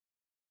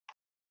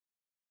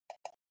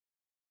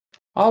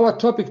Our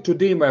topic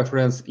today, my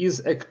friends,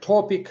 is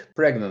ectopic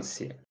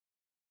pregnancy.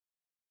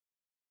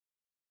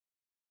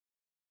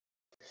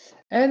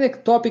 An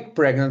ectopic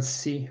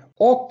pregnancy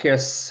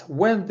occurs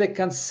when the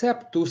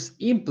conceptus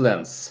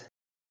implants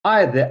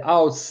either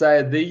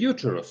outside the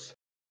uterus,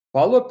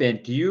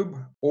 fallopian tube,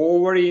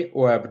 ovary,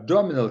 or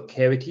abdominal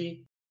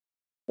cavity,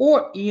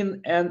 or in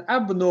an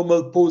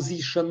abnormal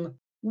position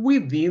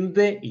within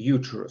the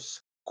uterus,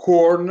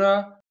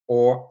 corner,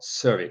 or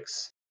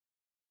cervix.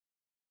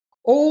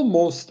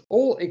 Almost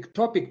all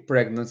ectopic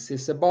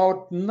pregnancies,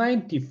 about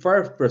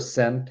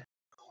 95%,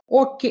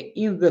 occur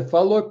in the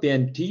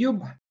fallopian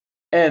tube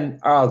and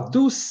are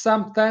thus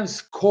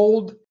sometimes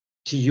called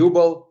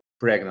tubal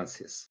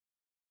pregnancies.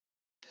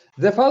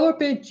 The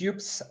fallopian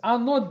tubes are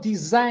not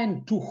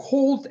designed to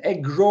hold a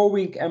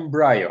growing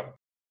embryo.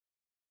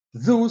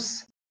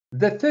 Thus,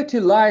 the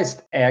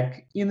fertilized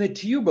egg in a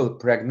tubal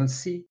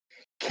pregnancy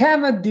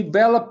cannot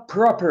develop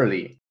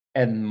properly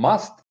and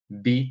must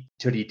be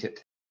treated.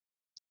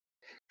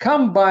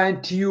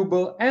 Combined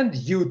tubal and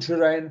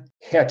uterine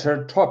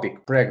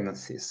heterotopic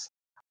pregnancies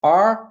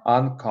are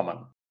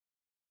uncommon.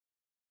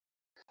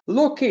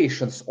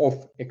 Locations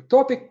of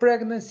ectopic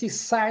pregnancy,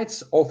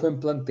 sites of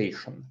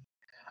implantation.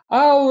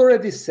 I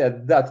already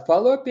said that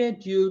fallopian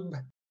tube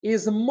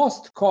is the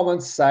most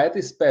common site,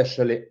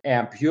 especially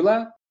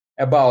ampulla,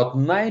 about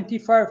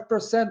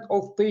 95%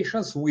 of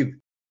patients with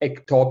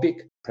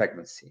ectopic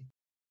pregnancy.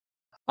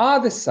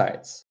 Other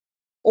sites: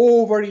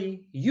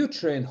 ovary,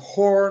 uterine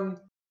horn,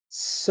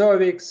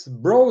 cervix,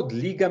 broad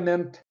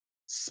ligament,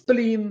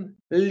 spleen,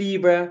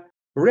 liver,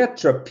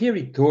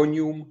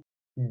 retroperitoneum,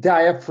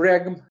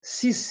 diaphragm,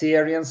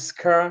 caesarean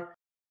scar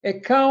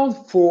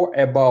account for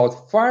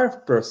about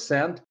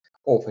 5%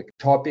 of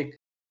ectopic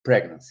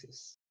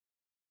pregnancies.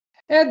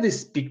 At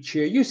this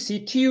picture, you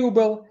see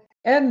tubal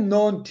and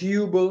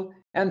non-tubal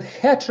and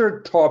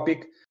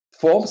heterotopic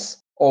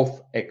forms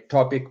of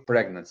ectopic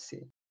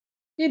pregnancy: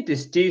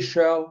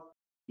 interstitial,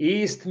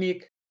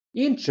 isthmic,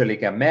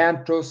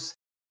 intraligamentous,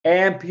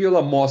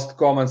 ampulla, most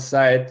common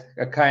site,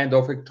 a kind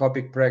of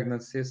ectopic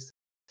pregnancies,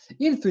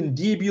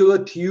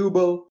 infundibular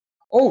tubal,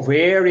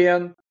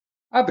 ovarian,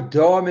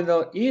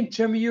 abdominal,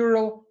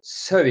 intramural,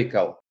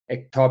 cervical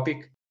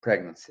ectopic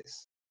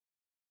pregnancies.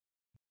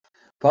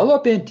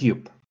 Fallopian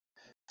tube.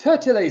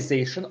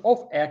 Fertilization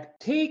of egg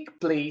takes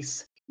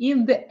place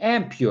in the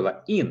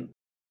ampulla. In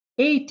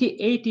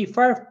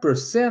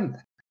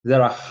 80–85%,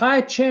 there are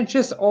high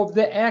chances of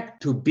the egg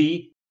to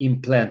be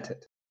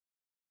implanted.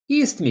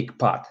 Isthmic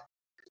part,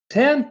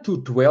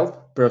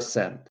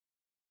 10–12%.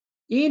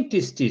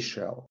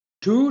 Interstitial,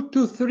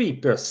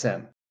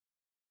 2–3%.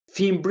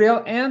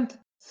 Fimbrial end,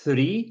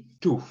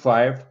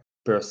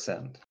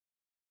 3–5%.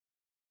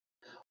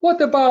 What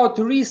about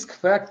risk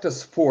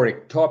factors for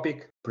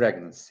ectopic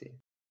pregnancy?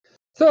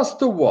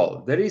 First of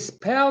all, there is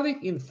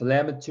pelvic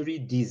inflammatory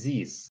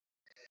disease,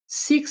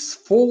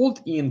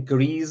 6-fold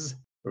increase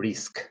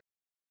risk.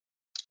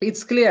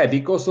 It's clear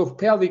because of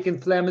pelvic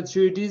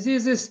inflammatory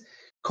diseases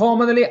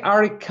commonly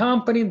are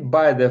accompanied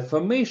by the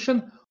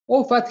formation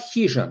of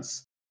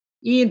adhesions,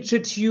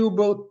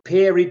 intratubal,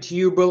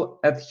 peritubal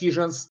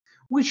adhesions,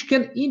 which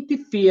can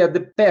interfere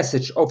the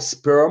passage of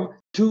sperm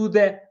to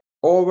the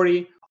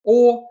ovary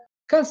or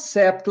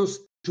conceptus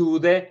to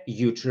the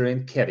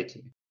uterine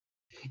cavity.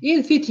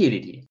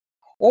 Infertility.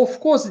 Of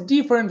course,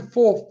 different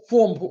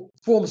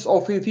forms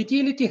of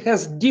infertility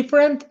has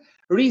different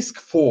risk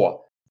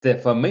for the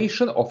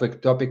formation of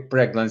ectopic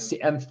pregnancy.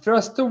 And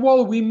first of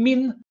all, we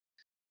mean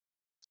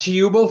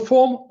tubal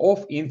form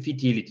of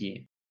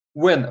infertility,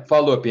 when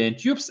fallopian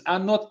tubes are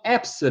not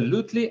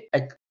absolutely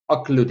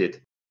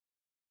occluded.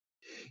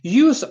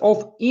 Use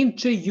of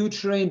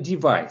intrauterine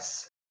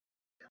device.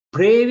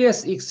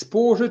 Previous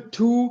exposure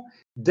to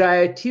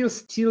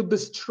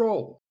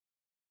diethylstilbestrol.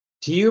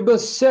 Tubal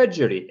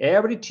surgery.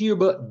 Every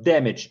tubal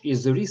damage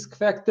is a risk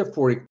factor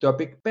for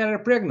ectopic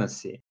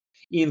pregnancy,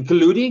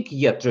 including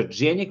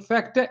iatrogenic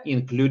factor,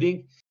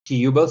 including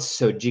tubal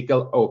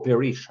surgical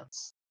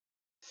operations.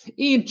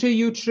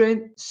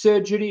 Intrauterine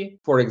surgery,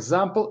 for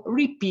example,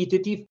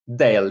 repetitive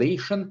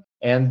dilation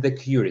and the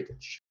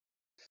curettage.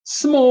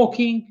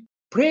 Smoking,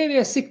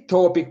 previous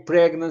ectopic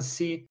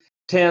pregnancy,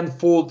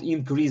 10-fold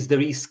increased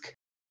risk.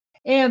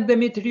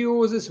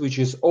 Endometriosis, which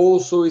is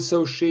also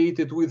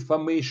associated with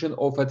formation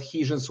of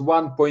adhesions,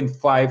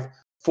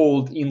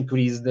 1.5-fold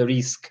increased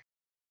risk.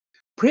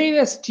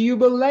 Previous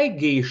tubal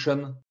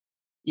ligation,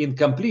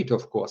 incomplete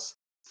of course,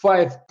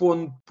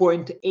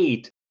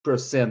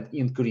 5.8%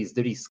 increased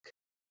risk.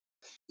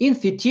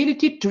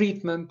 Infertility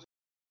treatment,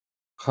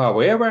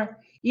 however,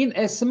 in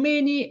as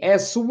many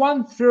as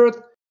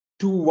 1/3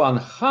 to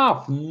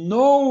 1/2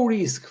 no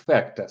risk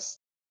factors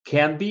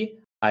can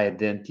be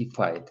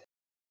identified.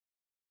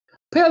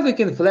 Pelvic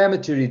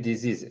inflammatory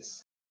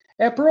diseases.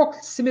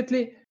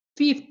 Approximately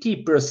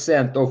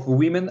 50% of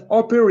women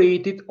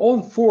operated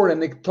on for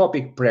an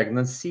ectopic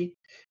pregnancy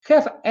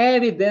have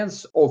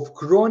evidence of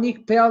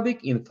chronic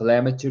pelvic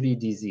inflammatory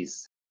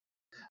disease.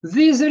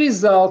 This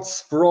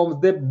results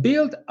from the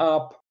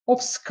build-up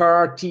of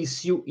scar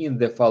tissue in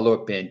the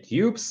fallopian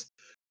tubes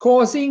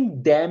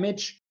causing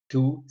damage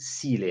to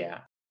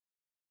cilia.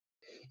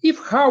 If,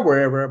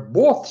 however,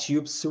 both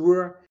tubes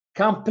were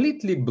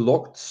completely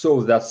blocked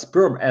so that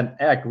sperm and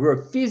egg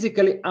were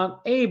physically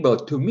unable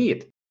to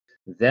meet,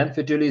 then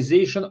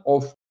fertilization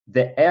of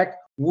the egg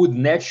would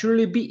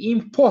naturally be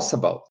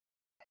impossible,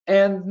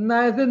 and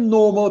neither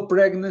normal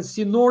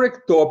pregnancy nor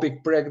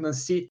ectopic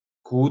pregnancy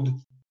could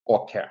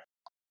occur.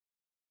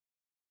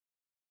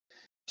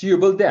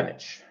 Tubal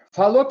damage.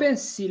 Fallopian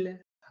cilia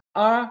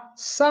are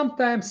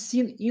sometimes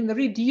seen in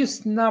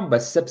reduced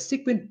numbers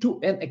subsequent to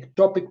an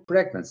ectopic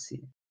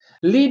pregnancy,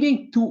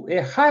 leading to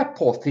a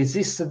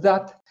hypothesis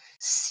that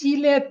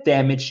cilia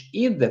damage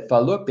in the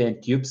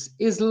fallopian tubes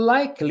is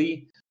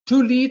likely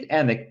to lead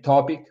an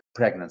ectopic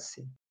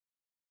pregnancy.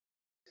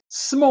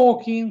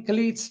 Smoking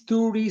leads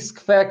to risk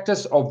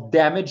factors of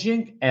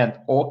damaging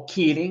and/or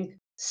killing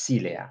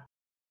cilia.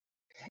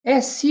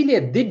 As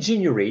cilia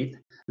degenerate,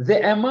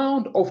 the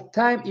amount of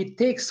time it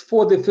takes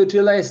for the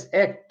fertilized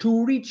egg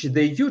to reach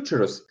the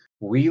uterus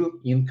will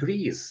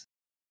increase.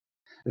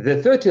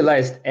 The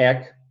fertilized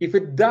egg, if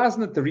it does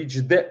not reach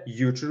the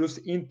uterus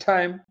in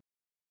time,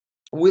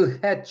 will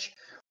hatch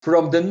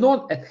from the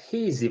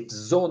non-adhesive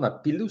zona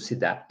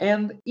pellucida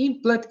and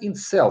implant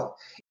itself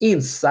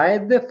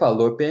inside the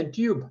fallopian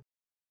tube,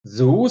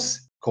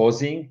 thus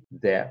causing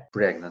the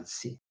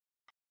pregnancy.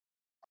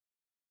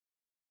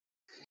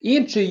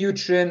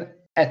 Intrauterine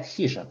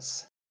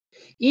adhesions.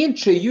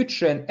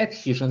 Intrauterine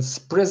adhesions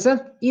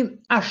present in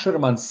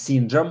Asherman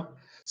syndrome,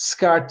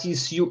 scar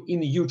tissue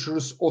in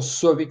uterus or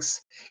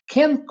cervix,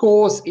 can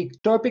cause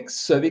ectopic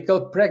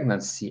cervical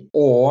pregnancy,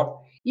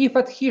 or, if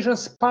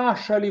adhesions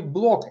partially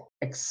block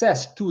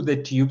access to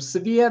the tubes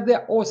via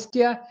the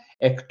ostia,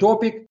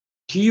 ectopic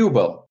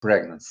tubal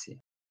pregnancy.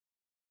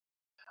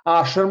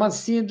 Asherman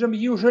syndrome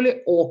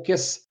usually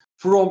occurs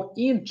from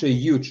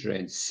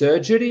intrauterine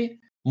surgery,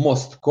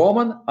 most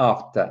common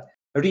after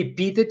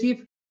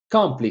repetitive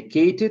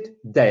complicated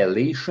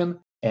dilation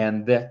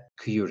and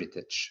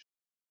curettage.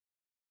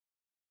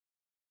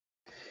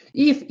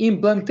 If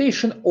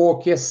implantation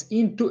occurs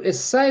into a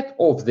site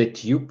of the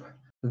tube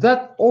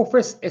that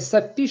offers a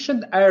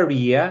sufficient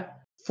area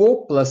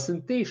for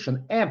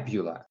placentation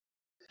ampulla,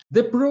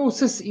 the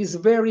process is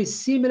very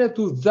similar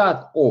to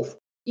that of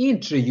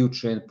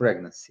intrauterine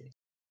pregnancy.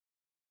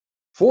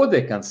 For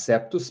the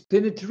conceptus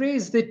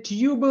penetrates the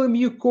tubal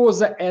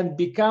mucosa and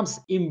becomes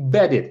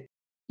embedded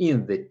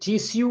in the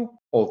tissue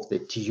of the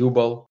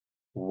tubal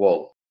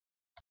wall.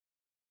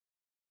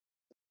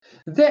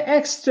 The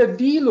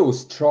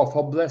extravilous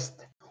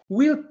trophoblast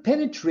will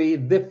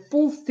penetrate the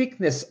full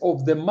thickness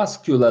of the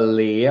muscular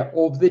layer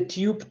of the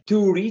tube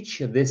to reach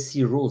the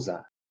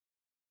serosa.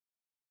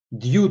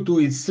 Due to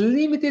its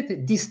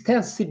limited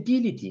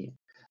distensibility,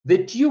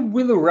 the tube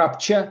will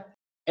rupture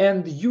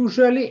and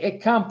usually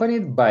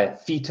accompanied by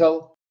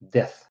fetal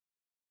death.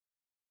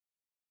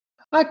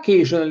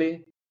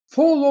 Occasionally,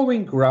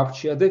 following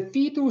rupture, the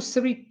fetus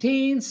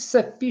retains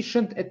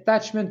sufficient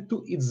attachment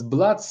to its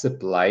blood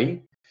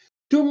supply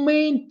to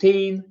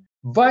maintain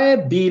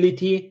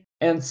viability,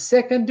 and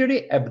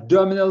secondary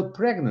abdominal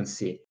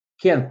pregnancy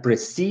can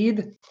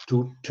proceed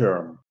to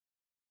term.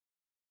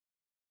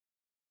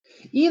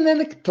 In an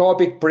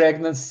ectopic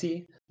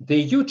pregnancy, the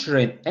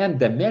uterine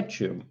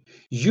endometrium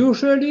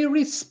usually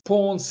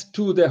responds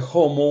to the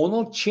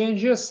hormonal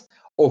changes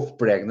of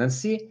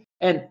pregnancy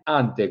and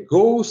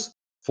undergoes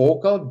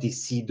focal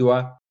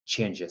decidua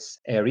changes,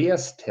 area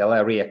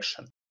stellar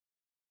reaction.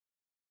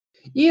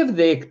 If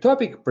the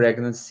ectopic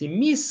pregnancy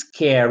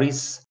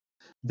miscarries,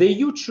 the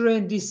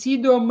uterine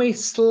decidua may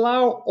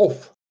slough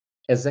off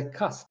as a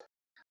cast,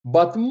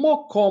 but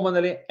more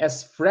commonly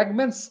as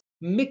fragments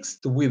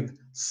mixed with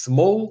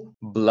small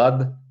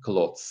blood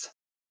clots.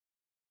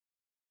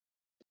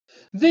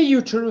 The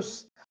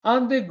uterus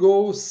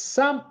undergoes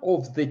some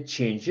of the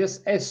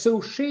changes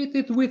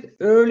associated with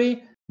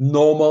early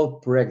normal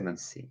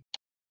pregnancy,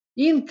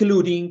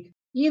 including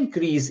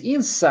increase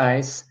in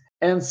size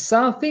and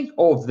something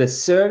of the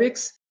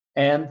cervix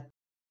and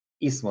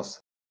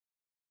isthmus.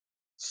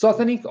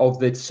 Softening of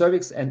the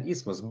cervix and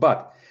isthmus,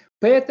 but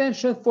pay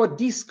attention for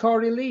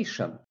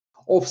discorrelation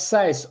of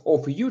size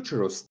of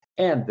uterus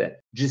and the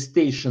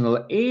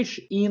gestational age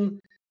in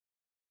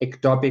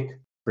ectopic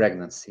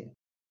pregnancy.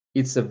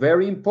 It's a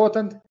very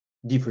important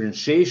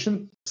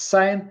differentiation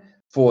sign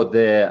for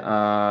the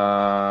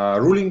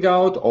ruling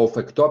out of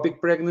ectopic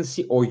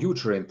pregnancy or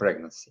uterine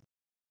pregnancy.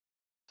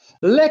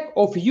 Lack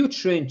of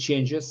uterine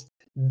changes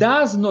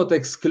does not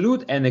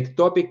exclude an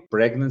ectopic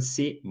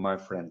pregnancy, my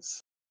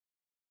friends.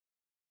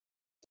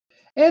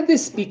 In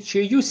this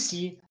picture, you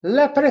see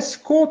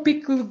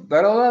laparoscopic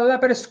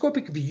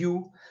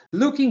view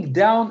looking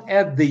down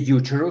at the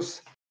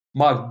uterus,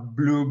 marked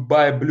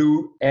by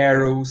blue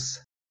arrows.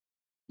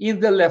 In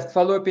the left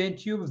fallopian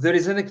tube, there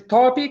is an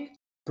ectopic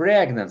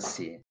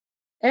pregnancy,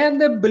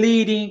 and the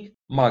bleeding,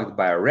 marked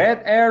by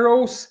red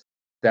arrows.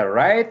 The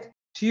right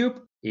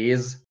tube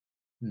is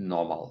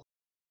normal.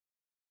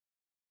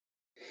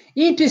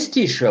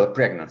 Interstitial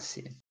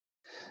pregnancy.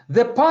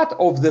 The part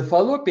of the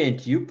fallopian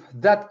tube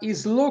that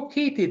is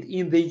located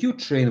in the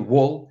uterine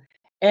wall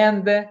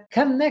and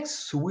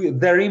connects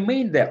with the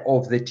remainder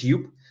of the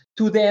tube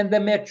to the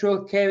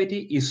endometrial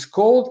cavity is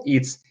called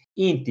its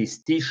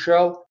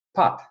interstitial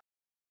part.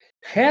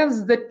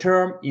 Hence the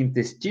term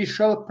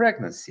interstitial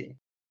pregnancy.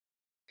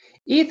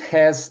 It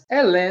has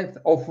a length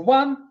of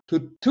 1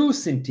 to 2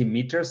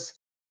 centimeters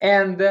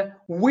and a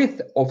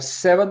width of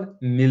 7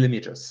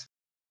 millimeters.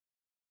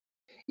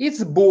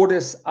 Its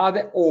borders are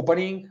the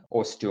opening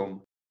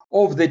ostium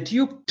of the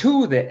tube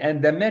to the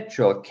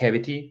endometrial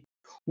cavity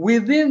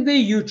within the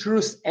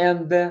uterus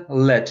and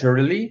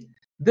laterally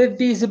the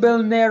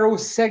visible narrow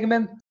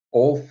segment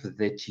of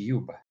the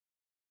tube.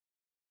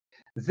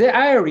 The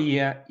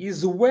area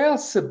is well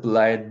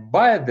supplied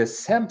by the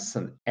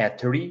Sampson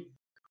artery,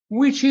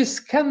 which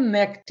is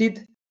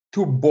connected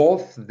to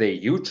both the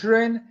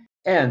uterine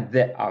and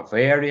the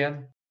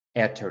ovarian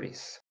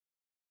arteries.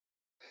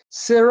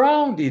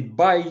 Surrounded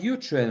by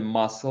uterine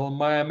muscle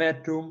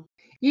myometrium,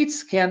 it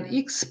can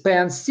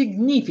expand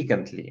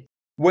significantly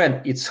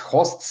when it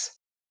hosts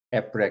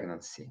a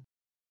pregnancy.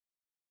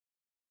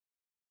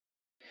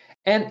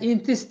 An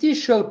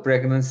interstitial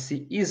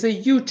pregnancy is a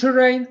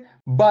uterine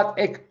but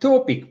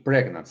ectopic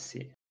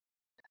pregnancy.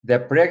 The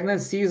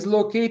pregnancy is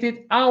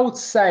located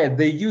outside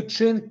the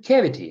uterine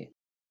cavity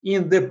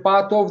in the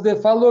part of the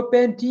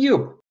fallopian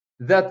tube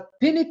that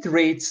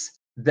penetrates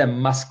the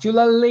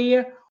muscular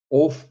layer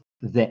of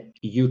the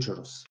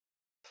uterus.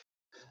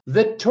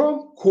 The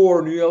term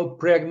corneal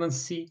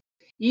pregnancy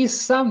is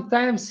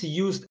sometimes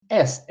used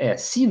as a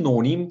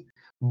synonym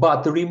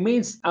but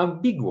remains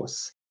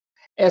ambiguous,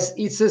 as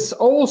it is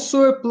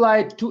also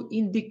applied to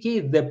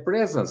indicate the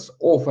presence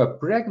of a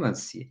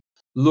pregnancy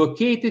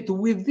located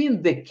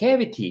within the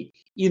cavity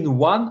in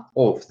one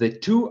of the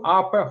two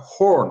upper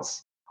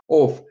horns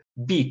of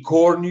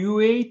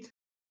bicornuate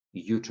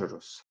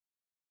uterus.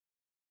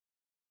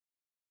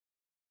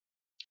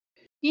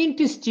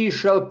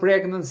 Interstitial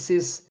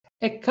pregnancies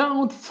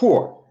account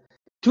for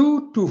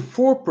 2 to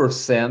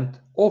 4%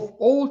 of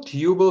all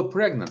tubal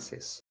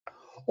pregnancies,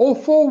 or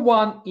for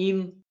 1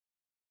 in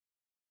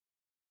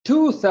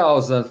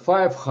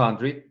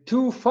 2,500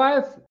 to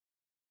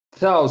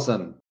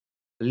 5,000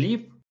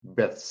 live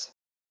births.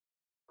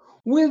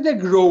 With the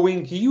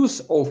growing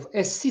use of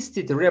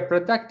assisted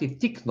reproductive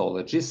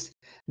technologies,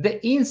 the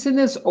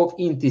incidence of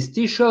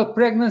interstitial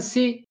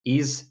pregnancy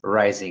is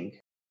rising.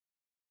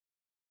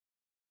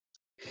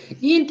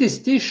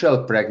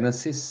 Interstitial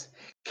pregnancies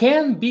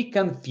can be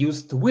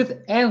confused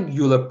with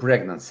angular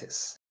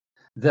pregnancies.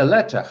 The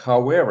latter,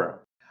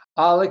 however,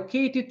 are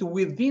located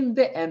within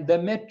the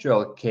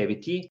endometrial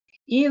cavity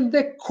in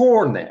the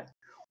corner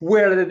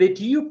where the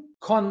tube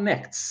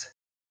connects.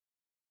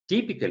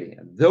 Typically,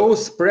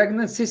 those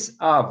pregnancies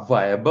are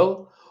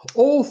viable,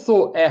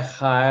 although a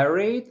higher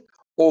rate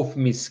of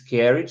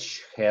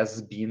miscarriage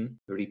has been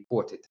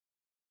reported.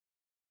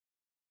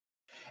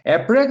 A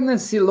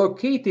pregnancy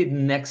located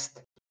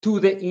next to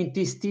the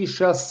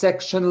interstitial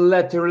section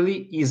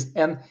laterally is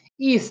an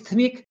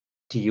isthmic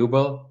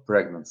tubal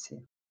pregnancy.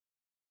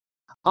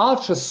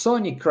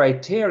 Ultrasonic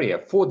criteria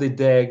for the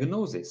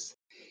diagnosis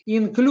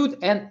include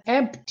an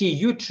empty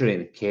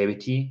uterine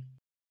cavity,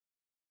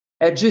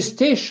 a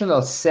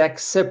gestational sac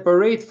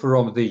separate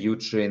from the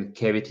uterine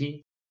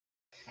cavity,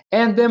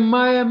 and a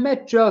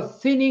myometrial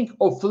thinning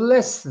of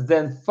less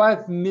than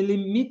 5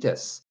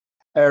 millimeters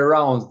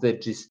around the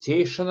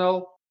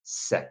gestational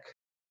sac.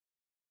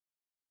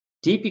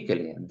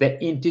 Typically, the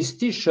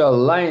interstitial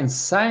line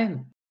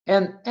sign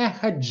an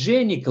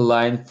echogenic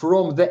line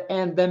from the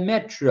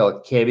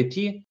endometrial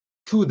cavity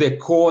to the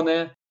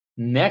corner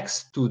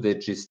next to the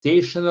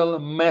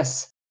gestational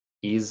mass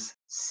is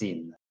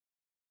seen.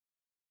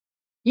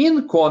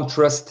 In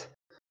contrast,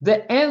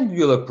 the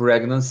angular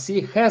pregnancy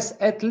has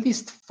at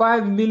least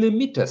 5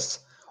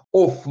 millimeters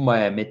of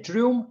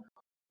myometrium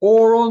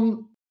or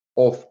on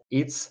of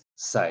its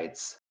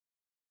sides.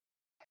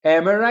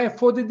 MRI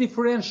for the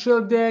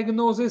differential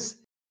diagnosis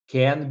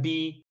can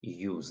be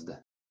used.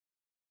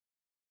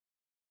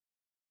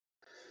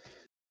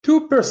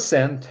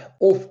 2%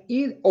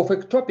 of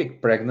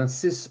ectopic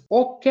pregnancies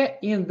occur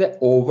in the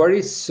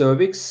ovary,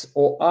 cervix,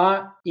 or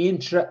are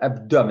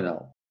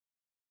intra-abdominal.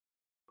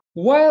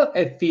 While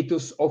a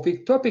fetus of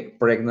ectopic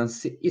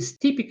pregnancy is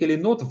typically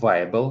not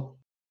viable,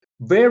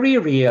 very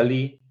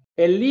rarely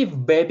a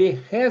live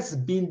baby has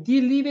been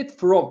delivered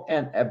from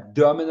an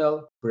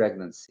abdominal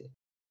pregnancy.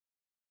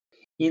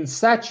 In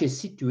such a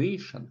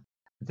situation,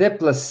 the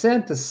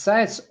placenta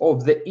size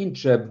of the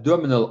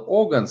intra-abdominal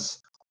organs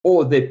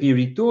or the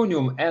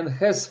peritoneum and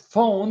has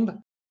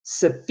found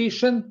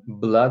sufficient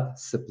blood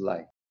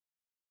supply.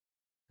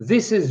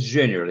 This is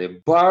generally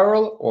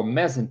viral or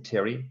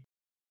mesentery,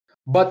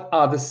 but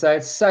other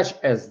sites such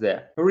as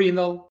the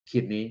renal,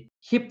 kidney,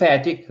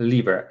 hepatic,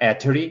 liver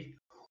artery,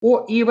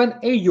 or even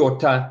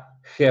aorta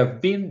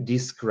have been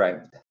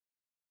described.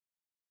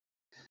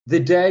 The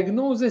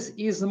diagnosis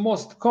is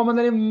most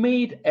commonly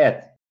made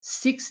at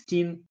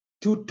 16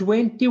 to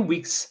 20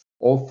 weeks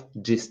of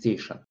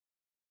gestation.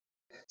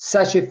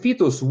 Such a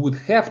fetus would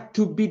have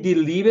to be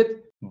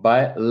delivered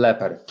by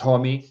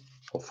laparotomy,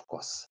 of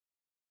course.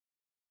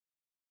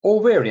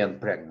 Ovarian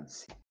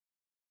pregnancy.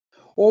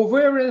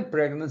 Ovarian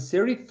pregnancy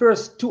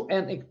refers to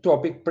an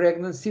ectopic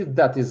pregnancy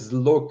that is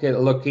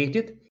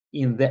located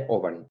in the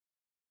ovary.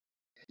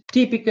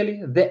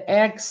 Typically, the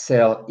egg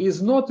cell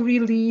is not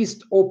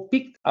released or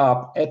picked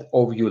up at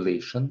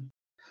ovulation,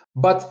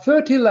 but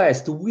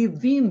fertilized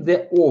within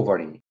the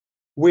ovary,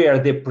 where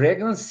the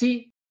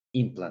pregnancy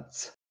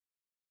implants.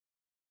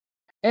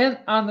 An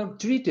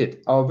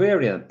untreated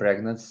ovarian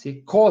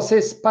pregnancy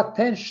causes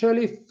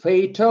potentially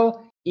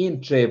fatal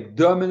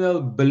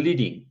intra-abdominal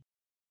bleeding,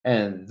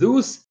 and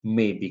thus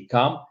may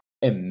become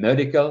a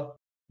medical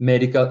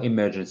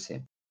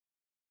emergency.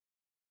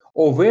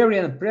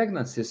 Ovarian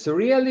pregnancies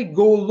rarely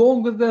go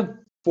longer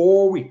than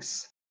 4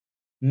 weeks.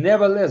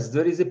 Nevertheless,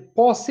 there is a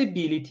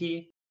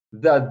possibility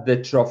that the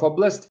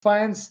trophoblast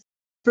finds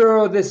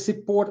further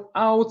support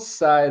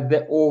outside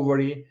the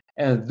ovary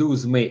and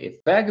thus may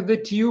affect the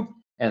tube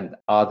and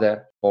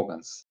other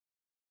organs.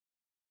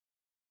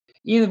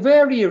 In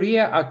very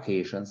rare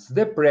occasions,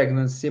 the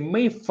pregnancy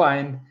may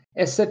find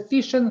a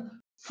sufficient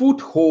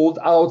foothold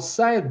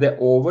outside the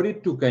ovary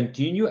to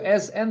continue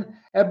as an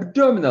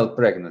abdominal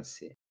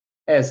pregnancy,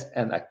 as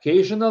an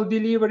occasional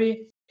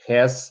delivery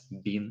has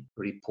been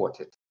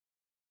reported.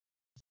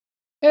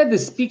 At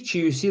this picture,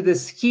 you see the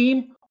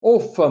scheme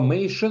of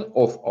formation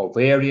of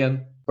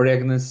ovarian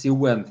pregnancy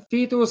when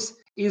fetus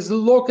is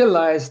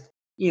localized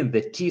in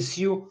the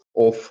tissue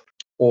of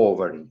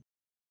ovary.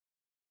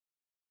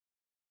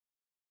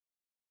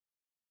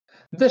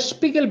 The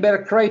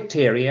Spiegelberg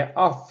criteria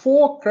are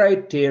 4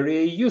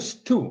 criteria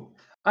used to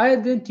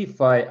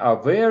identify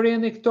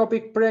ovarian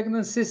ectopic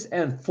pregnancies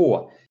and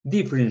for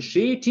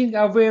differentiating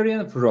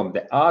ovarian from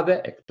the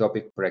other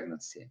ectopic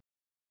pregnancy.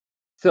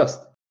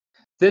 First,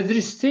 the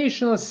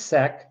gestational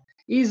sac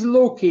is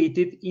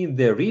located in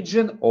the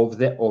region of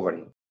the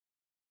ovary.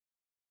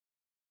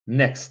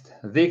 Next,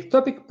 the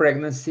ectopic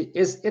pregnancy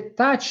is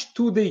attached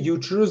to the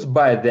uterus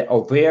by the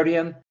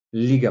ovarian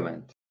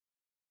ligament.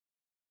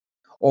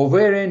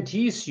 Ovarian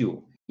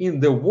tissue in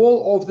the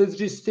wall of the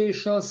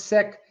gestational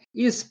sac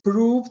is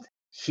proved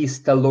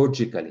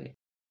histologically.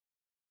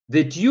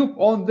 The tube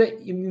on the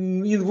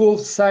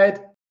involved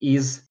side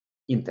is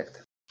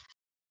intact.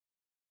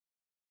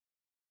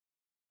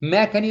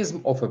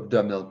 Mechanism of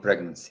abdominal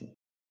pregnancy.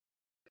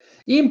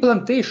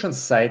 Implantation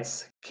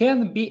sites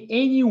can be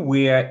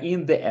anywhere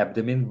in the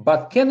abdomen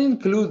but can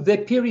include the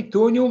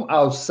peritoneum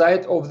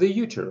outside of the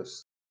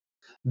uterus,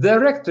 the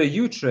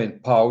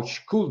rectouterine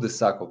pouch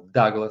cul-de-sac of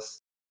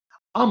Douglas,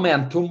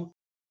 omentum,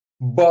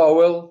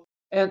 bowel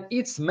and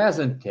its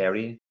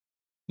mesentery,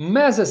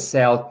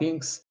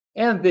 mesosalpinx,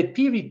 and the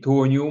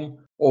peritoneum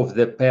of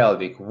the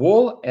pelvic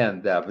wall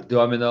and the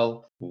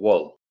abdominal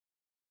wall.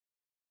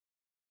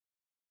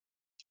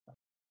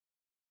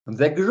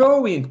 The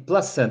growing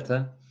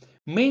placenta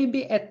may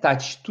be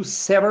attached to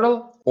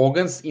several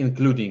organs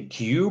including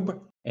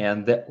tube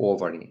and the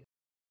ovary.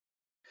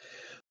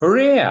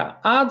 Rare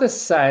other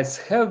sites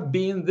have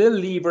been the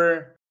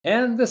liver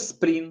and the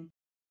spleen,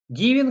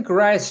 giving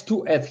rise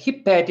to a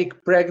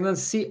hepatic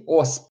pregnancy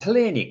or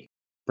splenic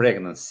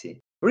pregnancy,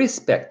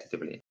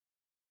 respectively.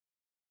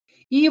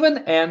 Even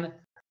an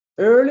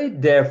early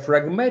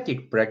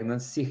diaphragmatic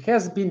pregnancy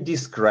has been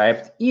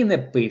described in a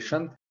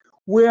patient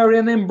where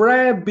an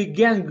embryo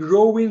began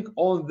growing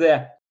on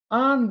the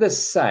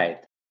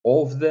underside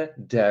of the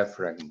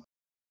diaphragm.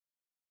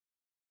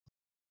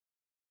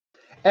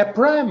 A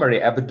primary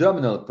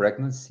abdominal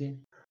pregnancy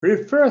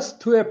refers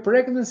to a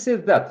pregnancy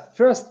that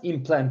first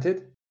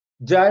implanted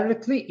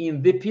directly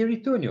in the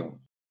peritoneum,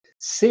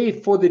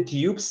 save for the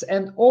tubes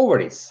and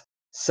ovaries.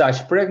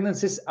 Such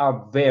pregnancies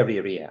are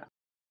very rare.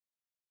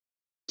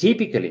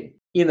 Typically,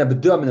 in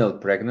abdominal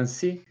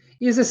pregnancy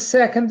is a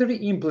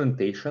secondary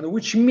implantation,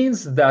 which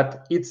means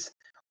that it's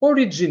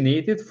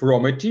originated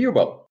from a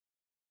tubal,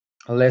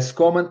 less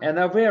common an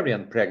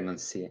ovarian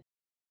pregnancy,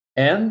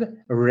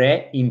 and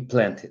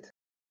re-implanted.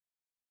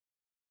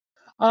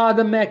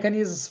 Other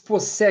mechanisms for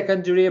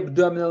secondary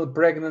abdominal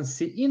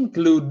pregnancy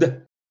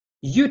include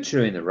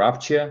uterine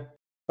rupture,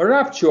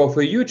 rupture of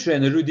a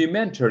uterine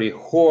rudimentary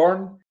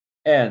horn,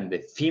 and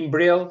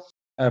fimbrial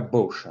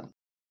abortion.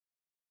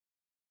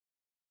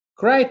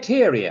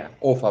 Criteria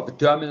of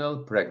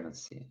abdominal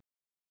pregnancy.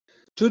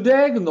 To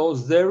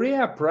diagnose the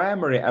rare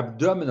primary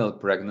abdominal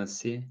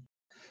pregnancy,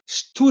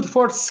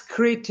 Studford's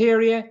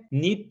criteria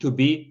need to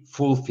be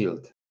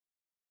fulfilled.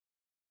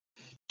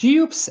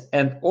 Tubes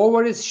and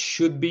ovaries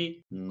should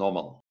be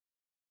normal.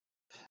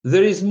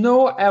 There is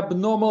no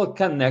abnormal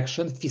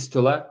connection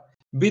fistula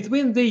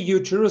between the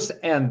uterus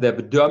and the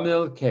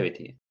abdominal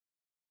cavity,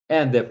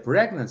 and the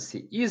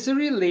pregnancy is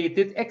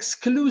related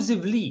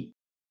exclusively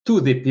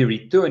to the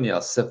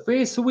peritoneal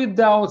surface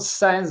without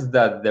signs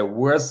that there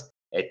was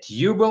a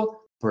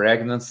tubal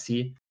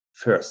pregnancy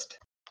first.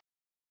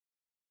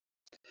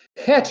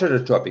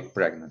 Heterotopic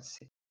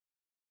pregnancy.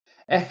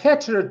 A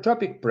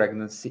heterotopic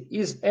pregnancy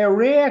is a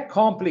rare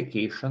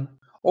complication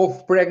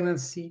of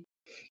pregnancy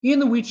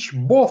in which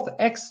both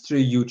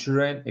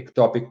extrauterine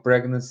ectopic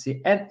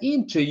pregnancy and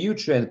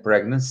intrauterine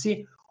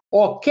pregnancy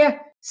occur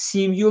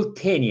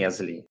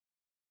simultaneously.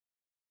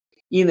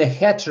 In a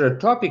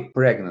heterotopic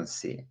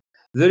pregnancy,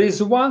 there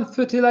is one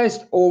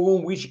fertilized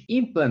ovum which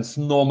implants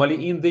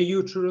normally in the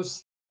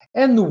uterus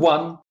and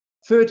one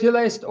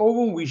fertilized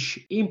ovum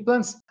which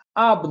implants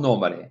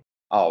abnormally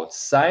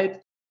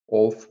outside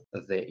of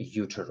the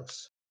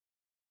uterus.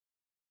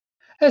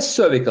 A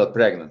cervical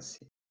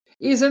pregnancy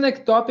is an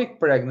ectopic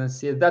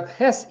pregnancy that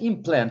has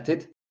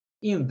implanted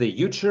in the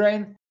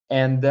uterine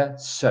and the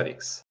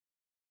cervix.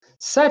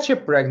 Such a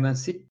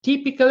pregnancy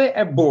typically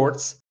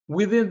aborts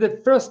within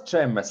the first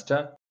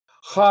trimester.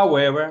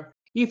 However,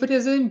 if it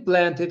is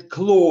implanted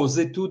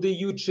closer to the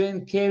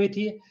uterine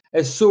cavity,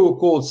 a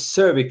so-called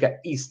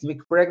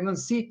cervico-isthmic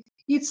pregnancy,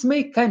 it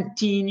may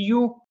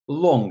continue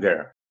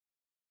longer.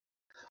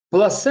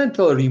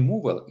 Placental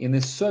removal in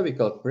a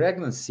cervical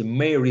pregnancy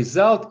may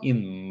result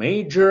in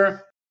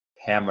major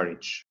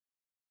hemorrhage.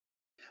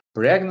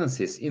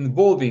 Pregnancies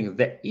involving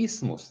the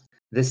isthmus,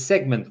 the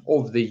segment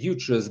of the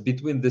uterus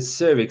between the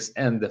cervix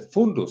and the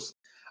fundus,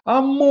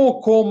 are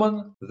more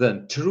common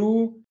than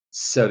true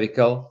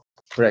cervical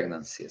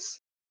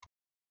pregnancies.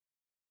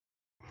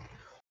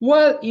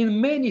 While in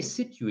many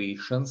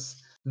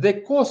situations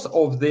the cause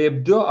of the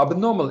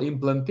abnormal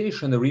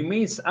implantation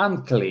remains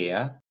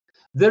unclear,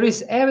 there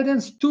is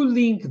evidence to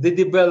link the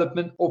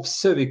development of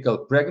cervical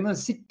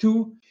pregnancy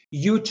to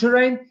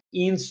uterine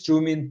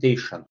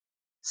instrumentation,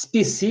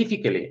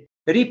 specifically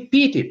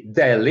repeated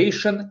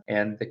dilation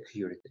and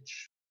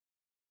curettage.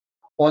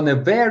 On a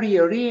very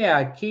rare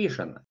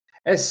occasion,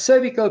 a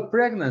cervical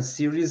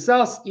pregnancy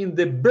results in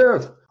the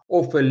birth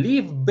of a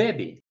live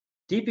baby.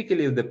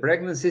 Typically, the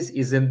pregnancy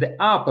is in the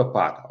upper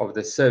part of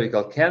the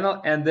cervical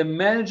canal and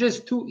manages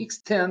to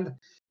extend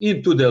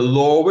into the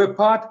lower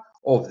part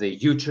of the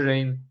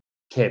uterine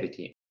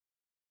cavity.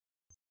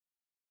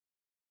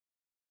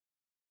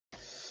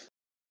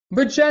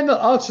 Vaginal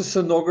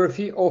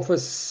ultrasonography of a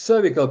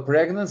cervical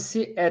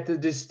pregnancy at the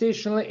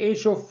gestational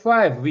age of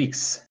 5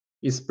 weeks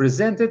is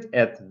presented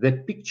at the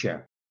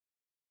picture.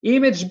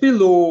 Image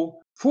below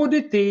for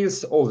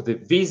details of the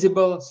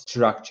visible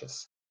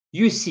structures.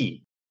 You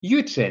see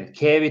uterine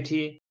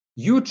cavity,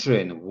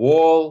 uterine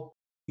wall,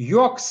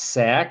 yolk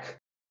sac,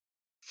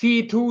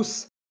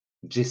 fetus,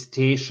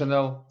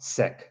 gestational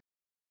sac.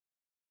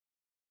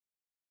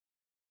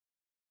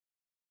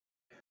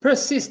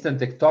 Persistent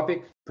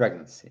ectopic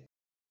pregnancy.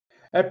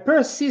 A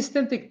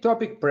persistent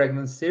ectopic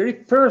pregnancy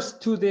refers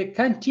to the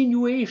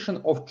continuation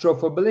of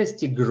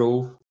trophoblastic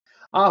growth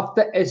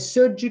after a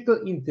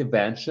surgical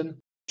intervention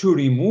to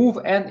remove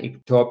an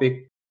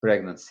ectopic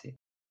pregnancy.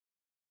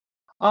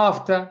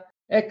 After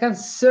a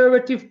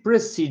conservative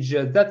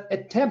procedure that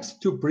attempts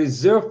to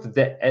preserve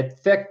the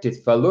affected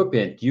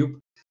fallopian tube,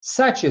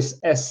 such as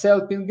a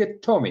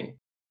salpingotomy,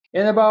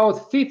 in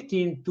about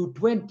 15 to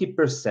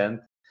 20%,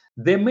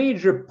 the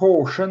major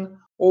portion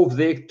of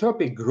the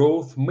ectopic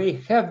growth may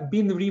have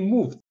been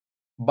removed,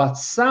 but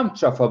some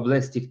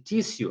trophoblastic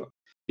tissue,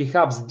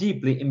 perhaps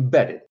deeply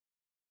embedded,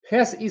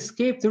 has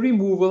escaped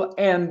removal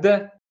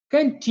and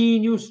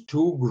continues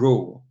to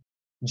grow,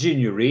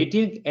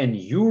 generating a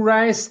new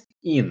rise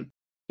in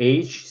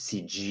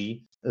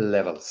HCG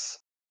levels.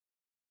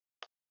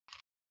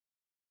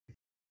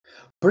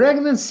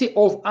 Pregnancy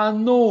of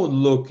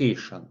unknown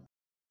location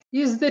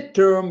is the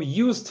term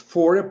used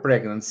for a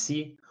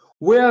pregnancy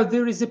where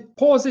there is a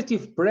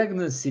positive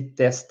pregnancy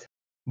test,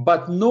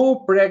 but no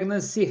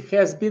pregnancy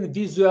has been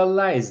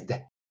visualized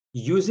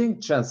using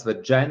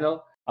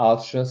transvaginal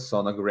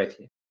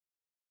ultrasonography.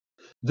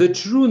 The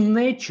true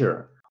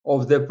nature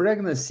of the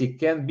pregnancy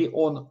can be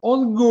an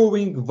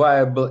ongoing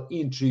viable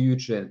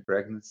intrauterine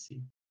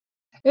pregnancy,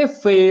 a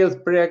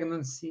failed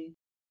pregnancy,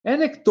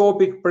 an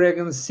ectopic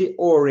pregnancy,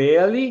 or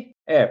really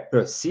a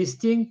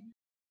persisting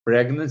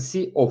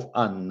pregnancy of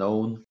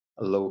unknown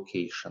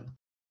location.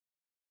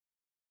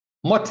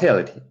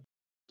 Mortality.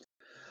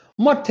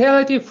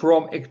 Mortality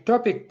from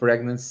ectopic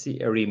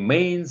pregnancy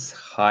remains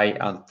high,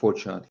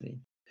 unfortunately,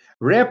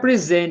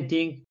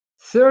 representing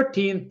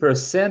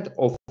 13%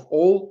 of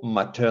all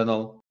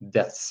maternal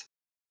deaths.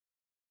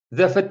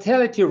 The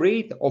fatality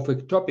rate of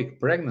ectopic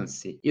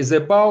pregnancy is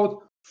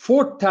about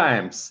 4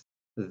 times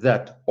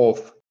that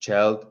of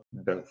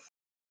childbirth.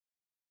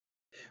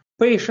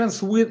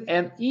 Patients with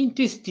an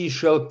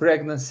interstitial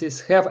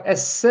pregnancies have a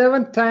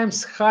 7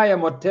 times higher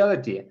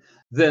mortality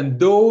than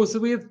those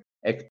with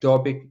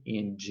ectopic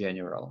in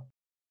general,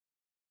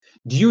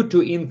 due to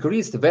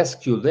increased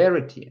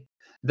vascularity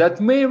that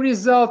may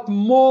result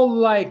more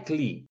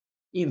likely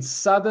in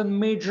sudden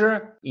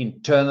major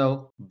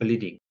internal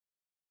bleeding.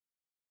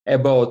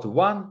 About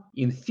 1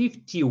 in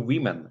 50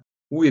 women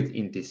with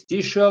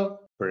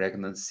interstitial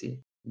pregnancy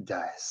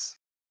dies.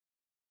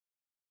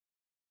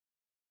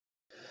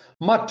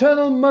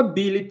 Maternal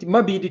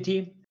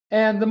morbidity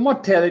and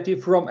mortality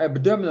from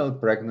abdominal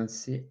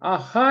pregnancy are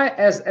high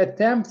as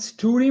attempts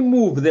to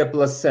remove the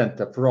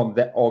placenta from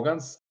the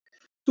organs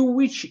to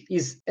which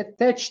is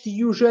attached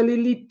usually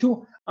lead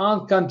to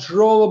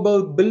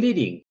uncontrollable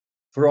bleeding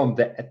from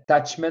the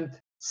attachment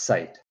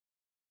site.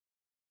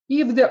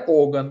 If the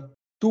organ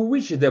to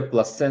which the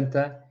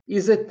placenta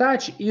is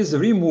attached is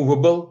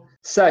removable,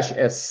 such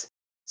as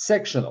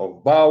section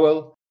of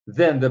bowel,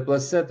 then the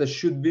placenta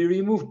should be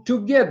removed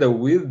together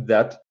with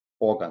that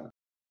organ.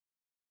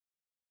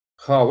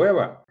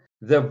 However,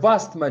 the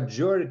vast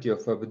majority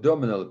of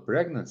abdominal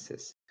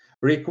pregnancies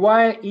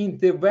require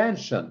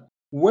intervention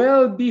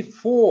well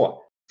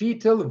before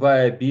fetal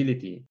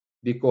viability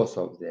because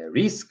of the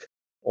risk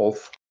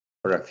of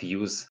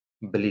profuse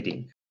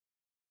bleeding.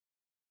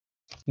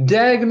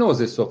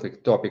 Diagnosis of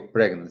ectopic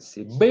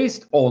pregnancy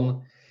based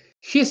on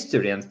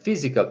history and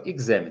physical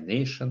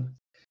examination,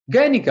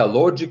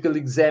 gynecological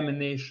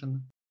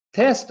examination,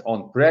 test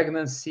on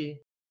pregnancy,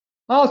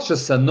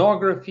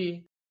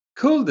 ultrasonography,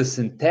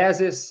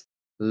 cholecystectomy,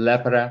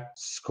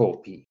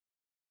 laparoscopy.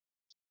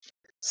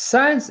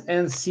 Signs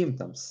and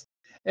symptoms.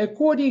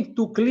 According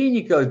to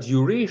clinical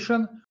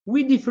duration,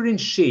 we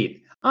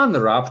differentiate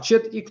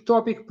unruptured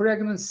ectopic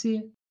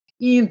pregnancy,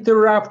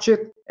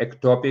 interruptured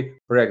ectopic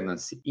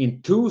pregnancy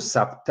in two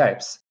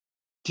subtypes,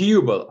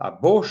 tubal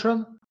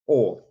abortion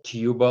or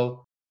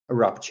tubal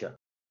rupture.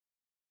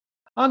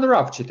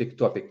 Unruptured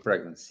ectopic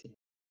pregnancy.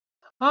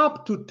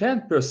 Up to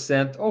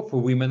 10% of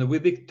women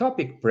with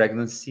ectopic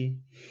pregnancy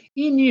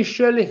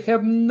initially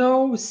have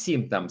no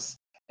symptoms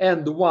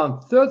and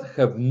 1/3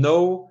 have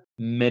no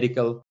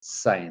medical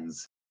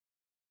signs.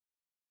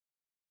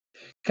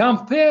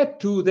 Compared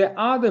to the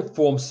other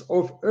forms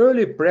of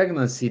early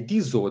pregnancy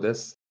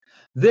disorders,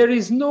 there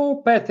is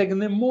no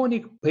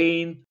pathognomonic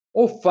pain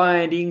or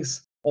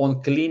findings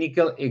on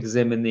clinical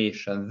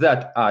examination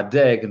that are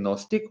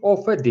diagnostic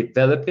of a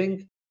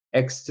developing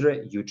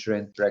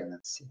extrauterine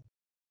pregnancy.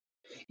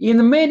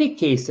 In many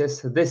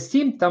cases, the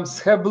symptoms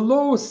have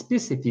low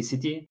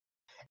specificity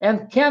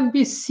and can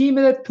be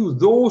similar to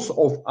those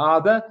of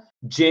other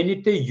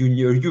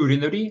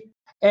genitourinary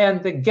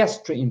and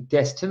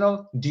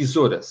gastrointestinal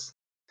disorders,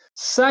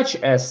 such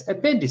as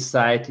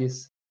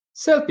appendicitis,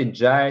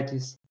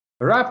 salpingitis,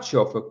 rupture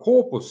of a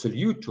corpus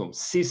luteum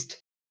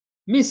cyst,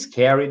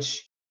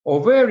 miscarriage,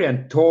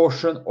 ovarian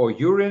torsion, or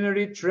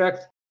urinary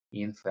tract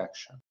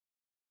infection.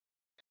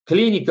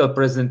 Clinical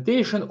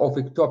presentation of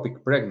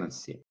ectopic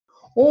pregnancy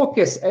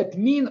occurs at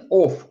mean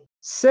of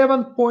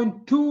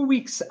 7.2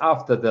 weeks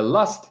after the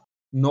last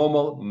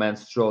normal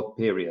menstrual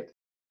period,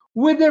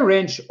 with a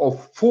range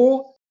of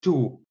 4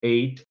 to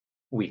 8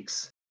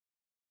 weeks.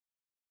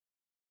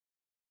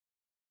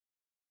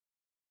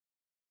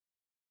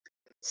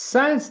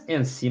 Signs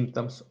and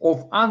symptoms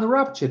of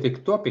unruptured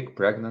ectopic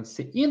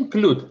pregnancy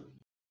include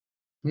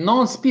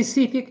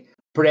nonspecific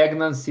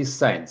pregnancy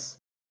signs,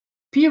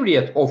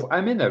 period of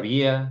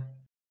amenorrhea,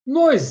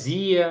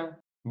 nausea,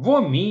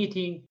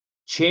 vomiting,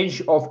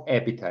 change of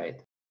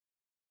appetite,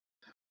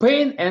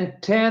 pain and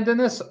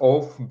tenderness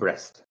of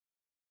breast,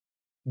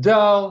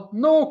 dull,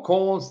 no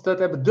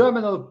constant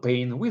abdominal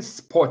pain with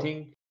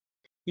spotting,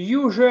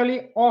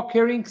 usually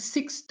occurring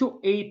 6 to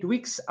 8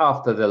 weeks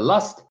after the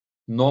last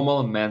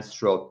normal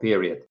menstrual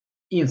period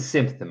in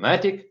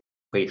symptomatic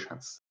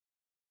patients.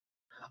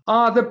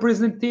 Other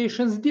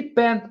presentations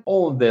depend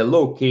on the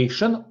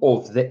location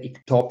of the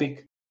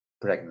ectopic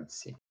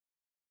pregnancy.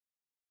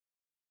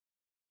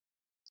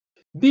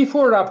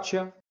 Before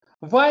rupture,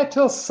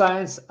 vital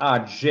signs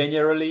are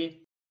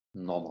generally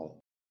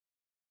normal.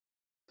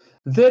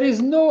 There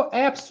is no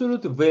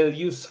absolute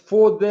values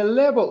for the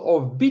level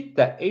of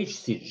beta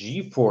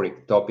HCG for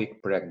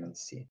ectopic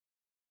pregnancy.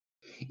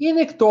 In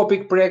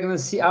ectopic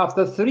pregnancy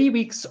after 3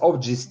 weeks of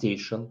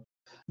gestation,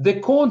 the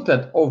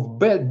content of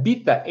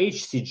beta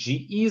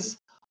HCG is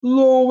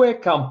lower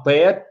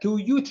compared to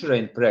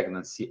uterine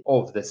pregnancy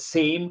of the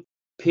same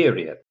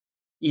period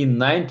in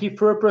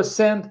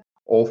 94%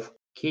 of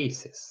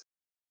cases.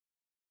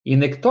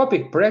 In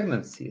ectopic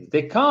pregnancy,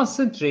 the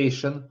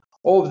concentration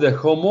of the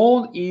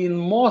hormone in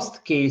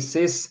most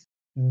cases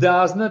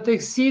does not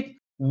exceed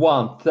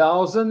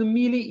 1000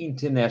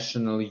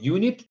 milli-international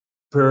unit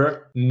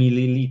per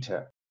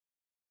milliliter.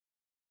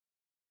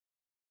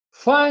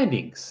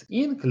 Findings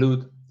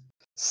include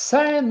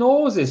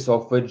cyanosis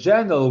of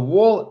vaginal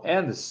wall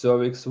and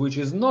cervix, which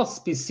is not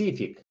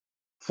specific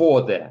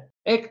for the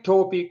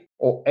ectopic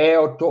or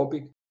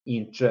eotopic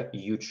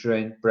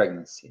intrauterine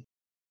pregnancy.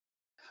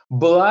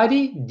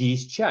 Bloody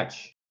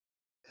discharge,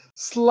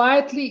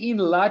 slightly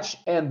enlarged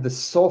and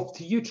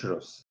soft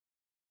uterus.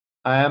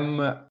 I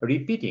am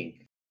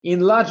repeating,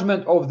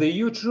 enlargement of the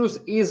uterus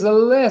is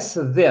less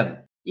than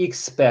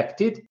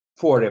expected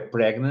for a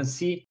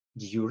pregnancy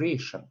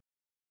duration.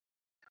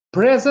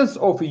 Presence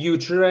of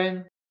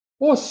uterine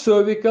or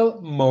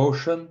cervical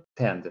motion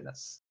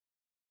tenderness.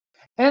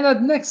 An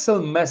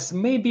adnexal mass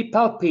may be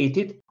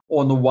palpated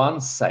on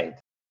one side.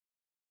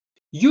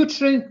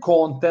 Uterine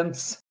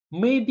contents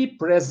may be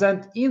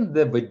present in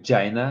the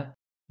vagina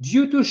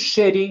due to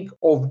shedding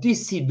of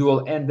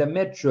decidual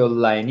endometrial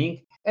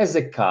lining as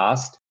a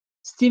cast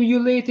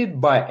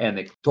stimulated by an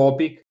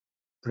ectopic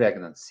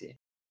pregnancy.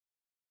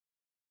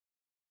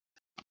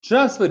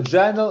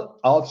 Transvaginal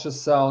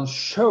ultrasound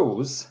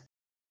shows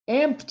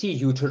empty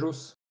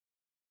uterus,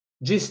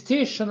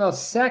 gestational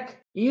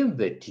sac in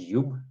the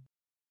tube,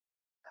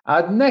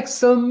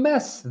 adnexal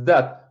mass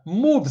that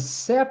moves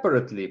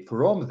separately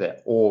from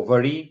the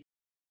ovary.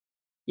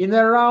 In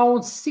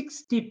around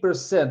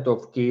 60%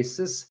 of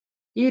cases,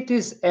 it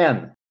is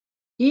an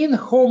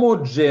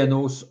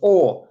inhomogeneous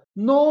or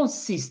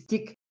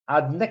non-cystic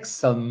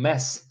adnexal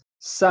mass,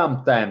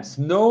 sometimes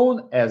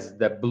known as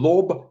the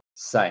blob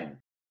sign.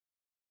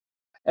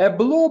 A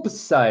blob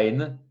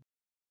sign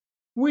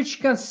which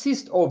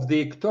consists of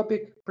the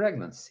ectopic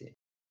pregnancy.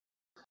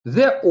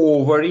 The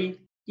ovary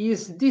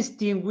is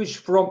distinguished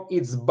from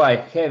it by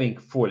having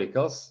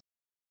follicles,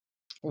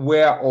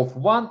 whereof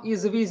one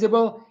is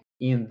visible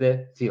in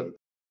the field.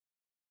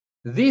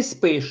 This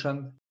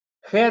patient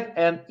had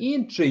an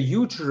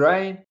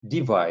intrauterine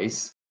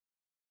device,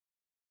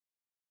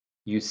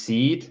 you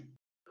see it,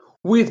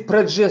 with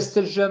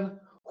progestogen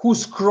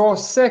whose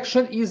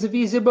cross-section is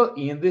visible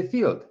in the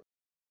field,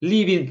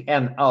 leaving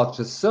an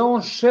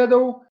ultrasound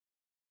shadow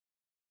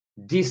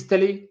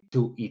distally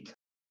to it.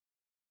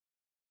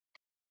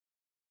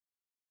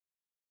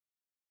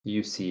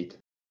 You see it,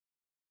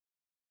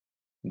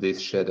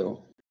 this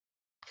shadow.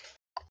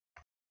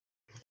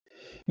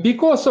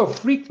 Because of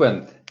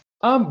frequent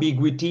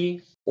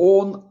ambiguity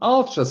on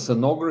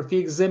ultrasonography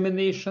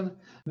examination,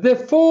 the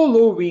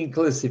following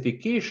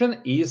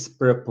classification is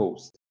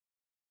proposed.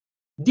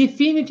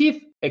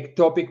 Definitive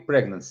ectopic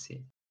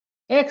pregnancy.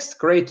 X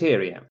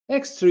criteria: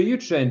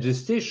 extrauterine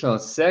gestational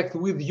sac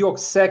with yolk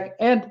sac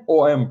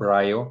and/or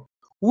embryo,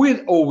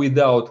 with or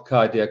without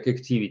cardiac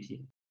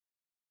activity.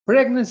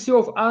 Pregnancy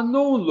of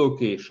unknown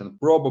location,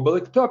 probable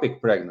ectopic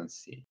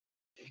pregnancy.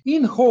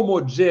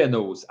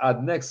 Inhomogeneous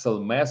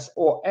adnexal mass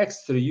or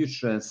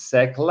extrauterine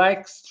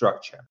sac-like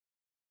structure.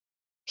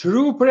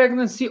 True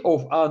pregnancy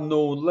of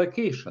unknown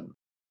location.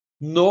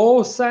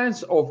 No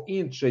signs of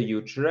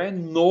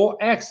intrauterine nor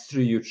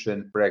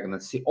extrauterine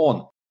pregnancy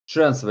on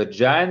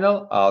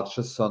transvaginal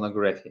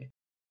ultrasonography.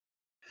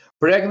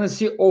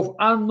 Pregnancy of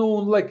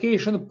unknown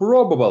location,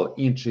 probable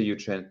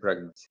intrauterine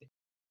pregnancy.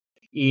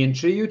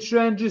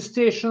 Intrauterine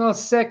gestational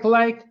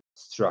sac-like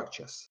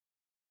structures.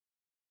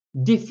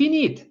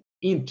 Definite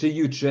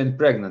intrauterine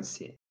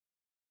pregnancy.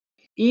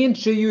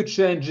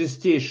 Intrauterine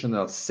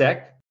gestational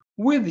sac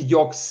with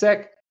yolk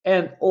sac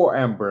and/or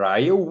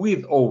embryo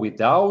with or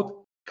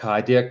without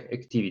cardiac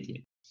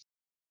activity.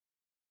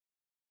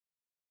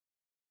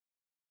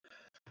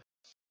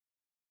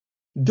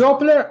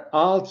 Doppler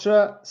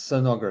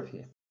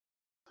ultrasonography.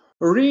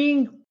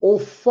 Ring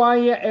of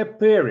fire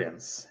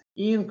appearance.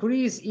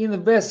 Increase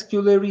in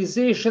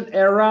vascularization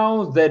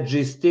around the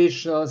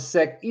gestational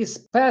sac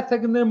is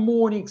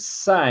pathognomonic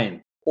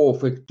sign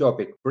of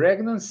ectopic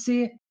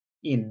pregnancy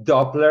in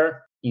Doppler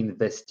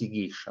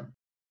investigation.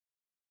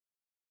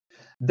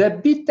 The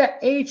beta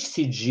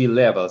HCG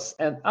levels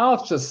and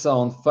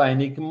ultrasound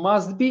finding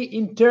must be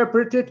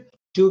interpreted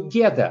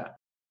together.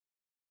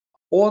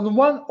 On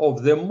one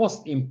of the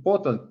most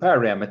important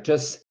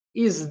parameters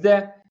is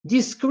the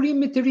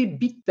discriminatory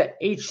beta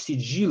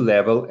HCG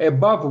level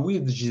above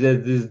which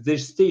the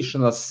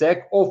gestational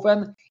sac of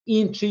an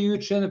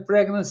intrauterine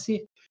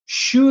pregnancy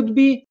should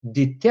be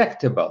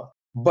detectable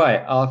by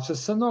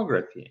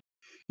ultrasonography,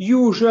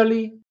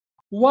 usually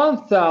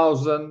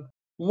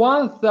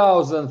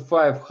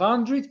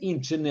 1,500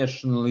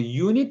 international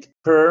unit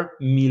per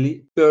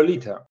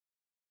liter.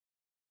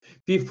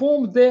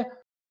 Perform the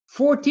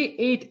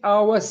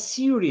 48-hour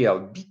serial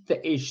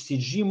beta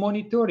HCG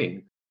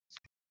monitoring.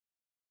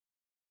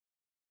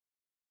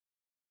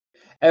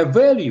 A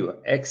value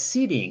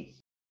exceeding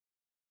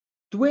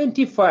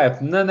 25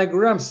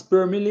 nanograms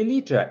per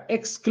milliliter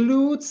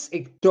excludes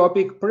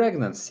ectopic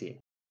pregnancy.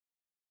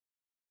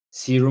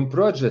 Serum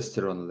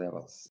progesterone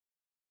levels.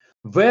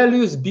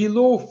 Values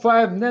below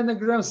 5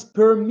 nanograms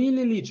per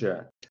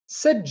milliliter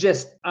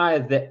suggest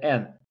either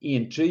an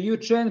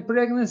intrauterine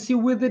pregnancy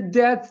with a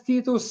dead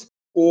fetus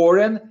or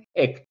an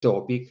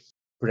ectopic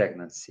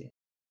pregnancy.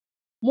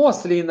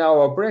 Mostly in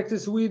our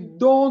practice, we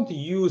don't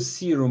use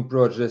serum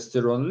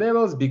progesterone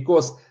levels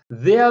because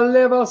their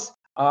levels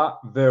are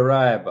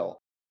variable.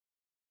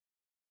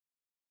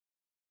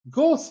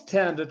 Gold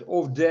standard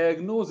of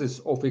diagnosis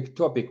of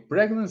ectopic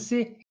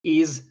pregnancy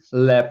is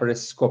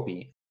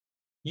laparoscopy.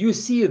 You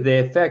see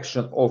the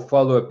affection of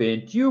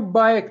fallopian tube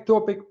by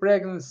ectopic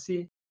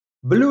pregnancy,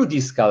 blue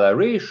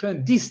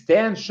discoloration,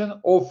 distension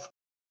of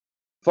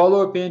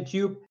fallopian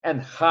tube,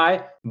 and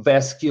high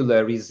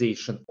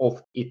vascularization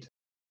of it.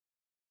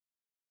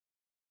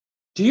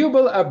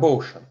 Tubal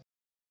abortion.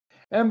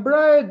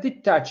 Embryo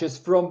detaches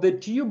from the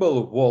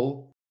tubal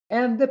wall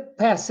and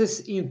passes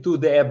into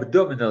the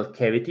abdominal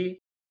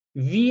cavity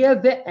via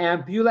the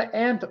ampulla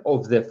end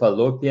of the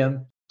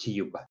fallopian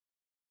tube.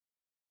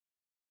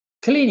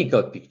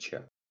 Clinical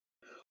picture.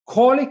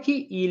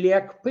 Colicky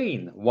iliac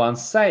pain,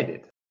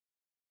 one-sided.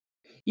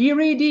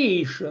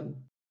 Irradiation,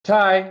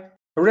 thigh,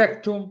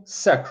 rectum,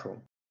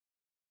 sacrum.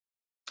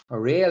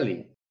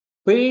 Rarely,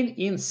 pain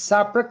in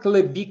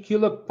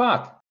supraclavicular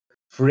part,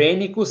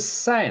 Phrenicus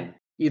sign,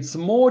 It's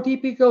more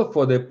typical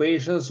for the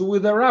patients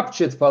with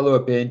ruptured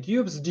fallopian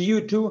tubes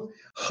due to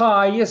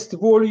highest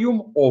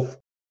volume of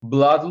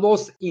blood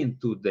loss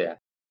into the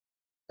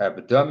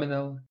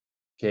abdominal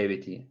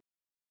cavity.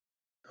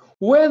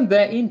 When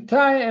the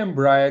entire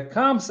embryo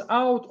comes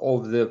out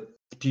of the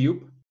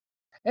tube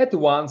at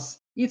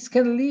once, it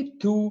can lead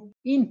to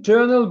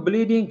internal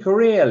bleeding,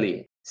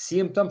 rarely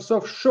symptoms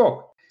of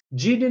shock,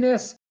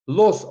 giddiness,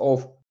 loss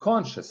of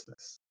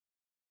consciousness.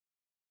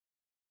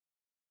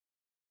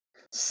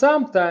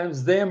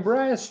 Sometimes the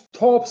embryo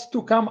stops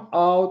to come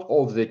out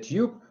of the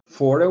tube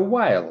for a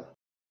while.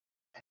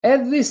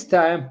 At this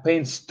time,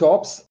 pain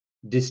stops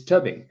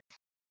disturbing.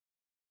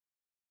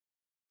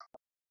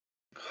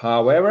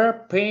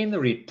 However, pain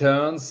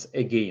returns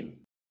again.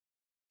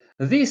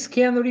 This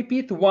can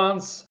repeat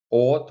once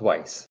or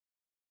twice.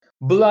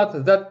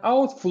 Blood that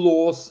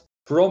outflows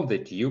from the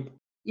tube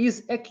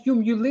is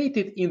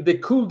accumulated in the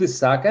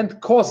cul-de-sac and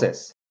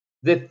causes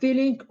the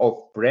feeling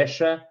of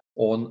pressure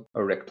on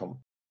a rectum.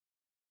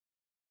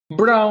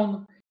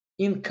 Brown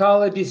in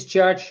color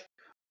discharge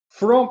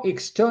from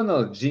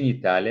external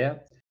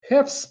genitalia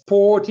have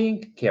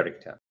sporting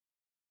character.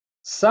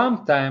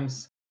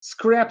 Sometimes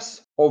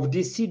scraps of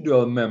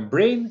decidual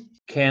membrane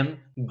can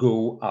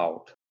go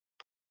out.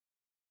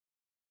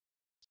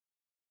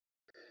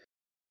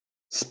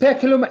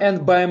 Speculum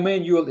and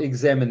bimanual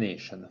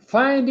examination.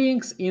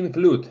 Findings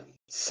include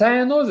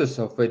cyanosis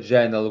of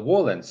vaginal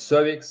wall and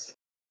cervix,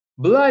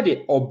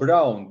 bloody or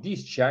brown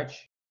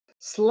discharge,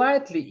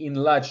 slightly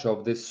enlarged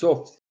of the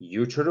soft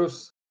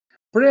uterus,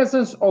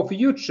 presence of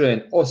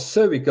uterine or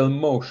cervical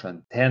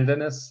motion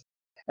tenderness,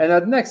 and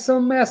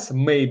adnexal mass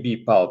may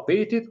be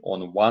palpated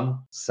on one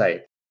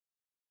side.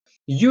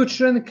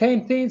 Uterine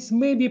contents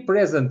may be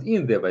present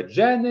in the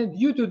vagina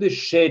due to the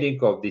shedding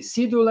of the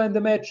decidual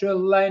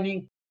endometrial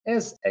lining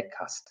as a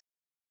cast.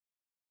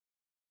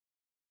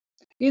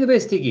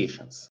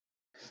 Investigations.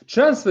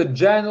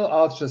 Transvaginal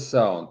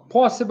ultrasound.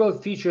 Possible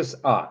features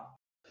are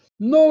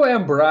no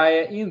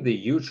embryo in the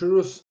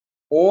uterus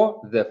or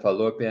the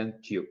fallopian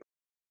tube.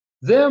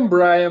 The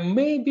embryo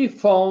may be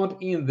found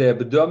in the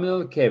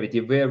abdominal cavity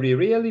very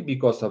rarely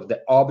because of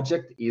the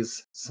object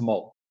is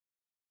small.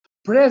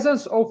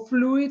 Presence of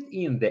fluid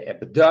in the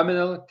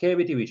abdominal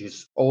cavity, which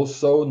is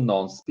also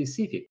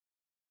non-specific.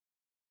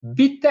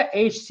 Beta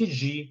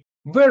HCG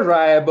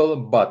variable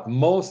but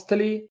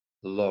mostly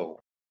low.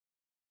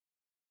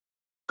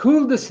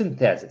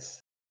 Coulde-synthesis.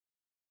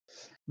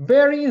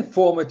 Very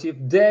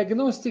informative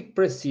diagnostic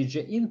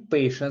procedure in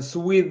patients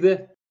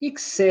with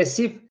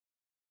excessive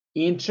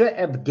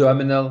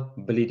intra-abdominal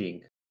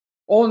bleeding.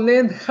 Only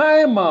in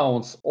high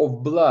amounts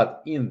of blood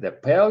in the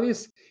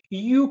pelvis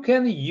you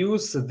can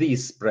use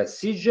this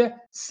procedure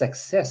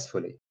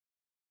successfully.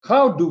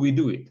 How do we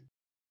do it?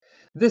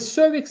 The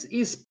cervix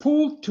is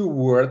pulled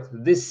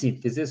toward the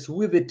symphysis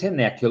with the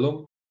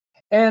tenaculum,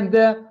 and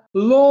the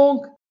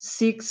long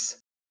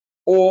 6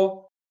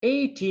 or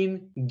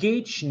 18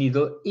 gauge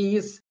needle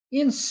is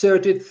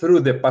inserted through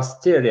the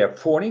posterior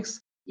fornix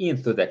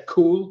into the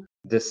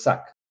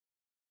cul-de-sac.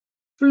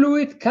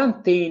 Fluid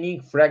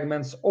containing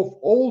fragments of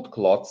old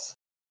clots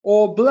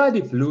or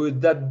bloody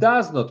fluid that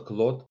does not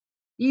clot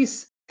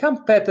is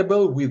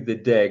compatible with the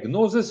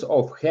diagnosis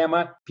of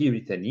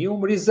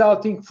hemaperitoneum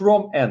resulting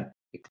from an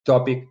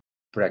ectopic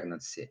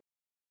pregnancy.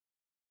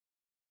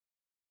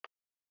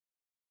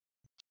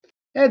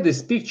 At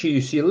this picture,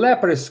 you see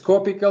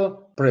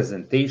laparoscopical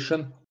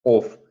presentation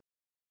of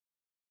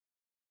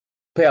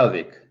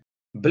pelvic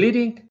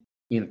bleeding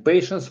in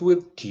patients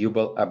with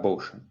tubal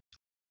abortion.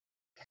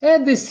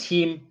 At this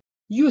scheme,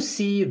 you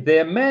see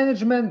the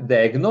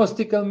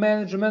diagnostical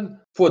management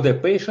for the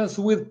patients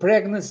with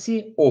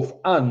pregnancy of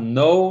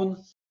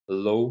unknown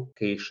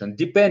location,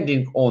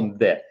 depending on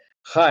the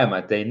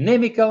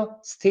hemodynamical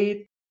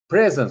state,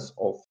 presence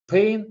of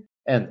pain,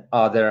 and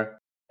other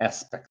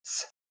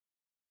aspects.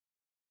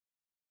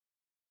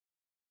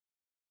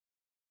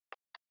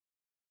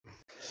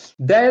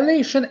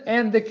 Dilation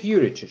and the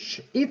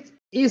curettage. It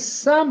is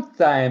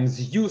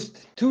sometimes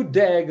used to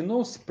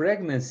diagnose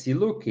pregnancy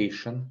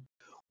location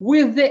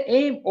with the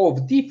aim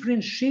of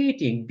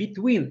differentiating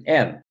between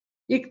an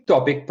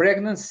ectopic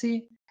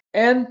pregnancy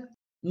and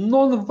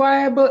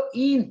non-viable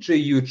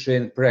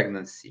intrauterine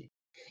pregnancy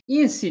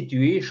in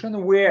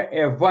situation where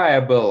a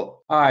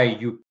viable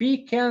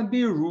IUP can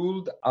be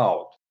ruled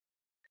out.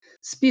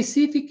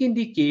 Specific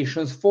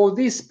indications for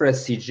this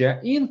procedure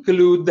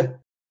include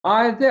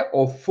either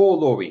of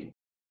following: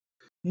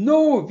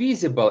 no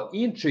visible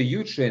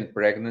intrauterine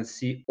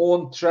pregnancy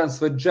on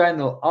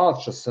transvaginal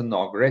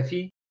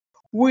ultrasonography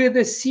with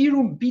a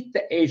serum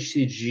beta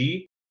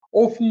HCG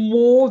of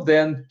more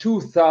than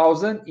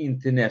 2000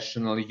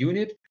 international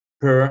units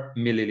per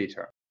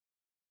milliliter.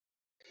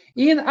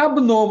 In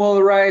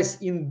abnormal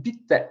rise in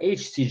beta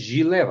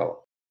HCG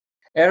level,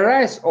 a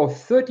rise of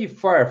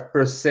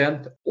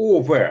 35%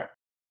 over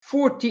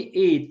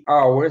 48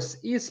 hours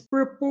is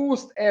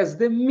proposed as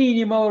the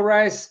minimal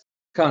rise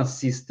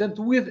consistent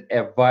with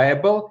a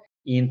viable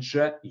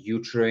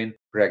intrauterine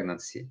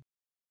pregnancy.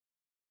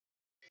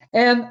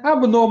 An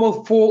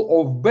abnormal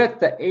fall of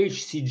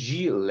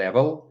beta-HCG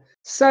level,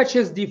 such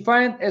as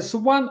defined as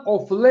one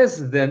of less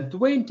than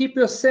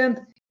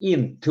 20%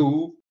 in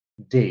 2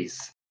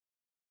 days.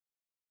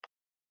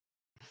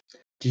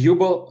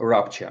 Tubal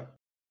rupture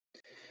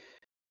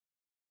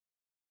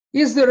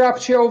is the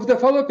rupture of the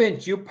fallopian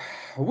tube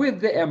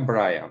with the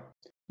embryo,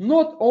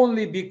 not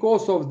only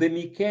because of the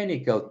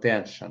mechanical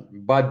tension,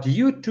 but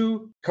due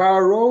to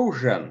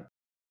corrosion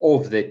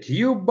of the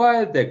tube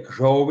by the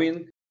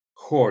growing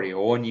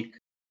chorionic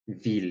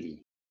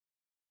villi.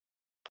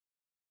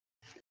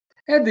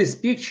 At this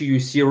picture, you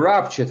see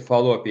ruptured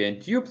fallopian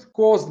tubes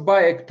caused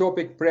by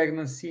ectopic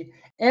pregnancy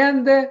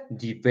and the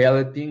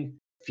developing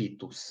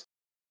fetus.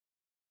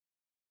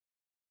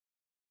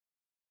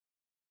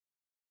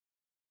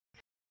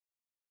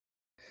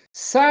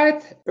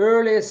 Site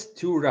earliest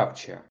to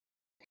rupture.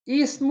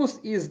 Isthmus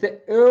is the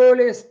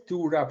earliest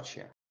to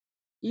rupture.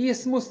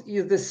 Isthmus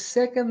is the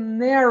second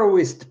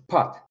narrowest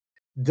part.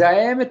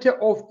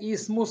 Diameter of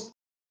isthmus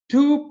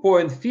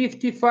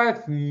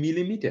 2.55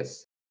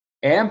 millimeters.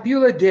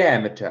 Ampulla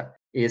diameter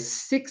is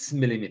 6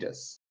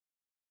 millimeters.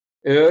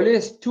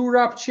 Earliest to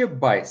rupture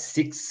by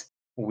 6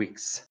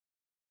 weeks.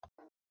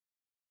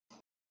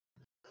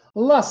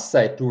 Last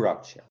site to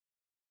rupture.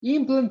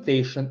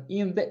 Implantation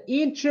in the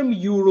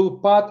intramural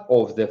part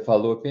of the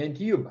fallopian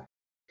tube.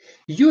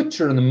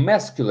 Uterine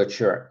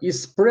musculature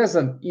is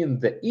present in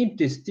the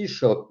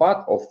interstitial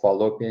part of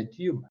fallopian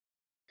tube.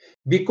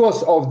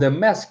 Because of the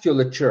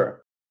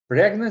musculature,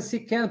 pregnancy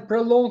can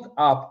prolong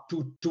up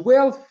to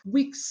 12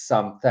 weeks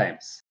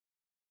sometimes.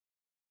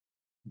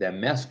 The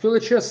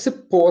musculature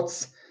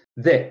supports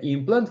the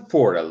implant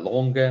for a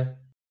longer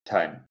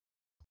time.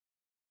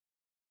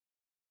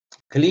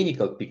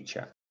 Clinical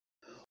picture.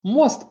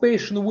 Most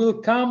patients will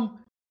come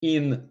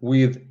in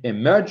with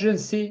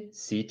emergency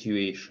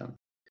situation,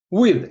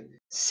 with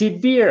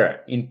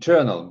severe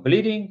internal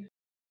bleeding,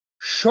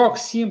 shock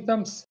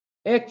symptoms,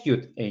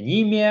 acute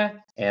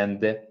anemia,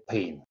 and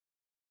pain.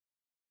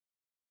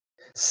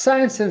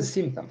 Signs and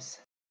symptoms.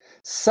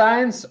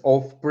 Signs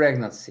of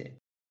pregnancy.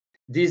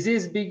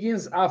 Disease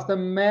begins after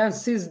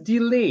menses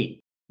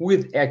delay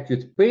with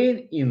acute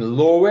pain in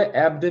lower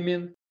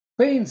abdomen,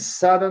 pain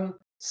sudden,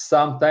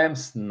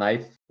 sometimes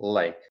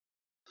knife-like.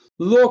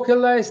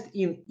 Localized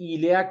in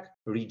iliac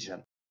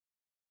region.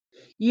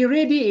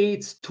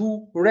 Irradiates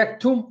to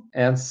rectum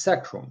and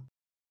sacrum.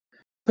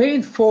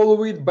 Pain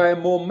followed by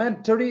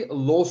momentary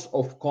loss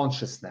of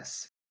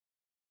consciousness.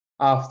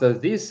 After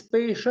this,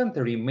 patient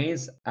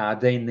remains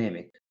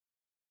adynamic.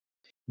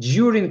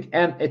 During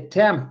an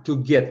attempt to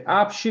get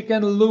up, she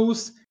can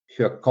lose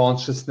her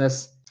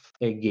consciousness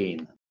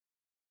again.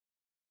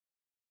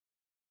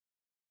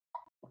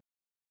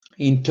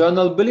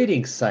 Internal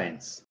bleeding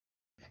signs.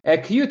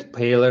 Acute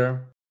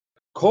pallor,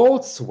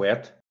 cold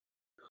sweat,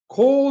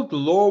 cold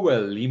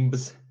lower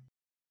limbs,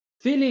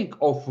 feeling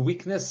of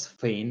weakness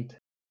faint,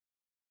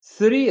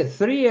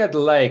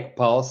 thread-like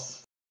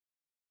pulse,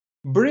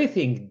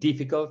 breathing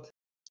difficult,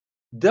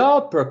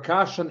 dull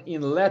percussion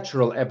in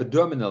lateral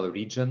abdominal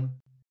region,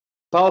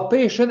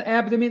 palpation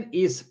abdomen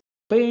is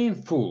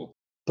painful,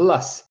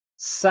 plus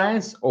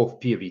signs of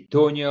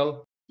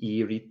peritoneal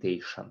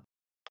irritation.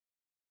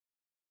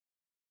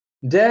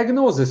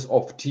 Diagnosis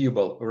of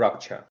tubal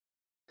rupture.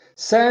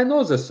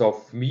 Cyanosis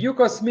of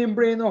mucous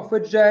membrane of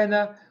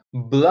vagina,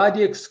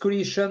 bloody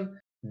excretion,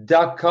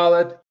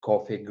 dark-colored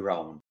coffee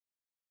ground.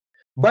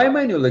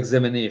 Bimanual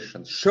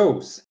examination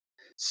shows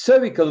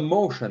cervical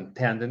motion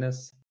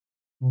tenderness,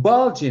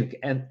 bulging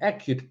and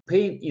acute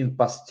pain in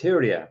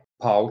posterior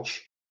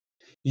pouch,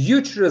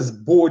 uterus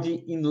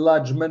body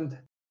enlargement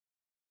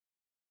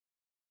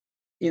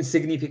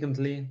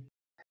insignificantly,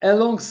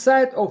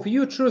 alongside of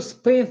uterus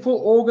painful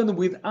organ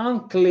with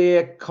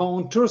unclear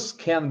contours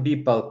can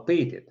be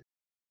palpated.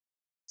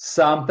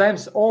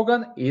 Sometimes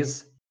organ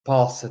is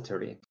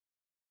pulsatory.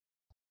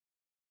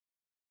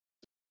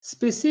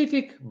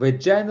 Specific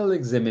vaginal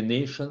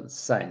examination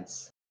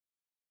signs.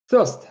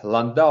 First,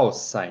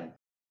 Landau's sign.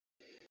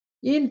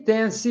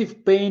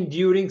 Intensive pain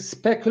during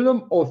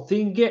speculum or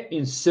finger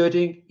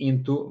inserting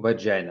into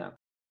vagina.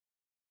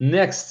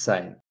 Next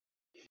sign.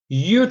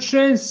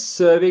 Uterine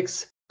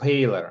cervix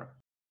pallor.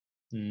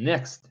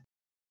 Next.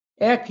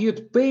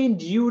 Acute pain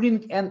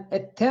during an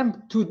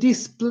attempt to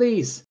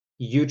displace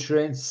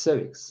uterine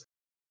cervix.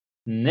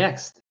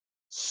 Next.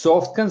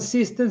 Soft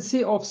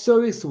consistency of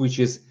cervix which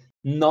is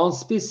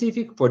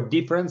non-specific for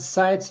different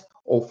sites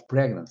of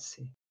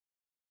pregnancy.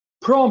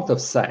 Prompt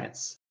of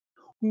signs.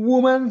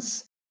 Women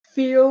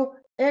feel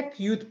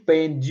acute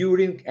pain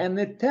during an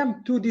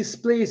attempt to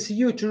displace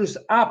uterus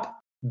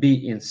up,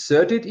 be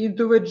inserted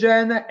into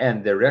vagina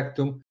and the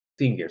rectum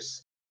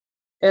fingers.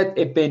 At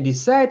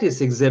appendicitis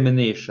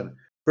examination,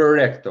 per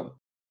rectum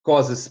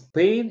causes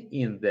pain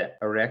in the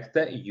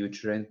recta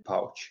uterine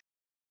pouch.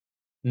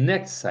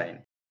 Next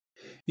sign.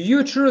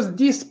 Uterus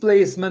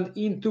displacement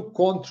into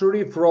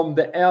contrary from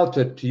the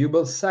altered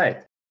tubal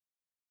site.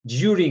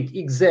 During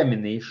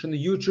examination,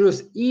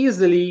 uterus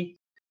easily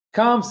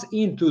comes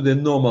into the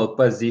normal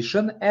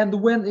position, and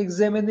when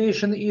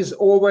examination is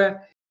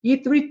over,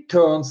 it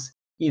returns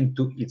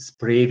into its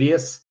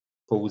previous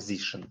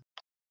position.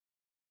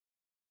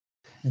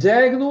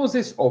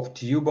 Diagnosis of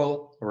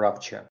tubal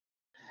rupture.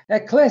 A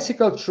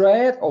classical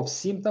triad of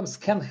symptoms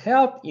can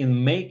help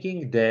in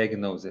making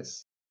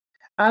diagnosis.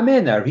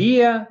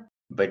 Amenorrhea,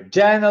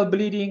 vaginal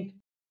bleeding,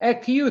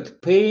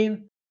 acute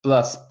pain,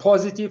 plus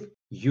positive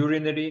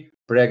urinary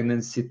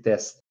pregnancy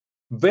test,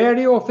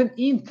 very often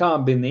in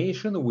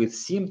combination with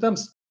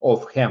symptoms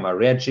of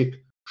hemorrhagic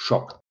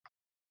shock.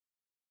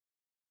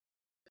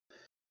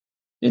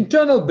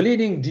 Internal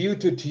bleeding due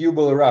to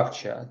tubal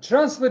rupture.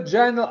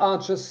 Transvaginal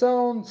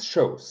ultrasound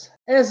shows,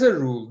 as a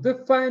rule,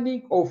 the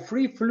finding of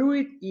free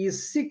fluid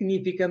is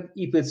significant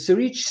if it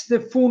reaches the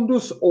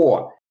fundus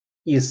or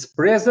is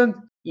present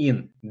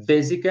in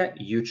vesica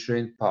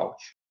uterine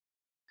pouch.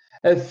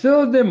 A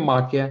further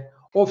marker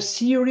of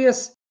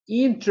serious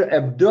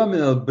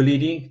intra-abdominal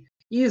bleeding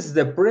is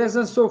the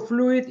presence of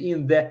fluid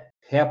in the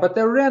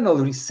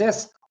hepatorenal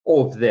recess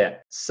of the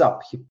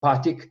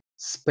subhepatic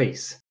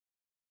space.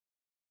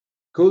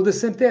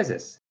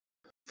 Cholecystectomy.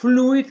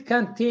 Fluid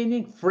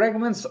containing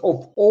fragments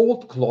of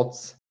old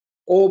clots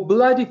or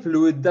bloody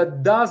fluid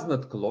that does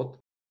not clot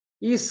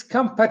is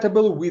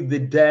compatible with the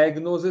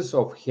diagnosis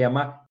of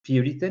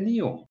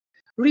hemaperitoneum,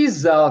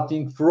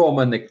 resulting from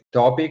an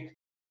ectopic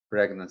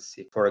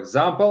pregnancy, for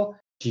example,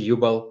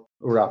 tubal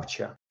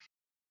rupture.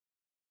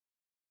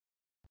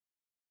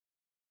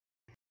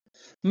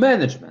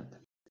 Management.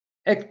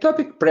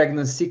 Ectopic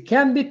pregnancy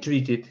can be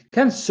treated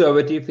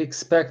conservative,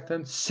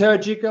 expectant,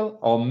 surgical,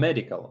 or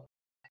medical,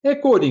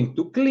 according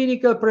to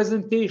clinical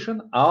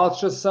presentation,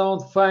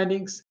 ultrasound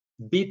findings,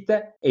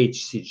 beta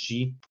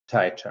HCG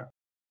titer.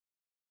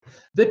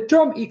 The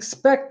term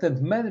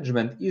expectant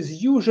management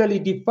is usually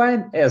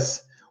defined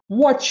as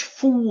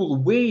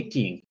watchful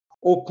waiting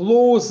or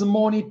close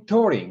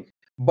monitoring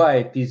by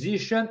a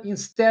physician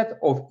instead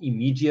of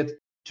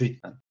immediate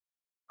treatment.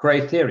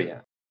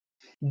 Criteria: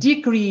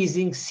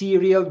 decreasing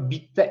serial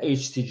beta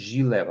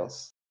HCG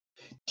levels,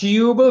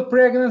 tubal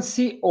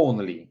pregnancy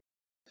only,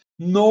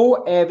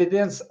 no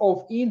evidence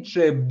of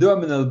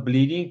intra-abdominal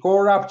bleeding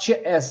or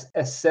rupture as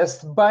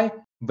assessed by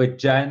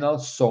vaginal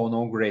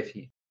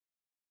sonography,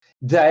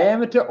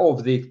 diameter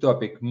of the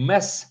ectopic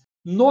mass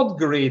not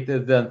greater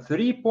than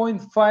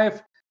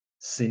 3.5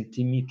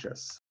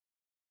 centimeters.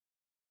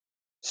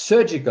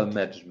 Surgical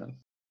management.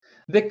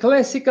 The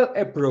classical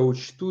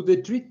approach to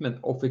the treatment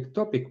of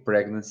ectopic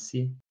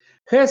pregnancy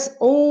has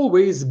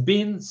always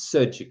been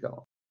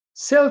surgical: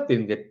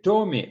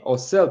 salpingotomy or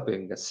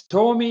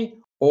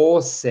salpingostomy or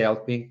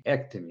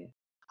salpingectomy,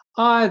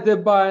 either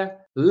by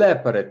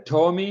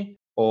laparotomy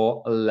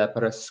or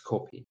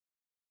laparoscopy.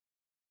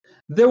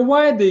 The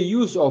wider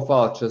use of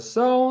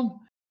ultrasound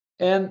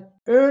and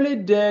early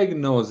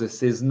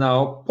diagnosis is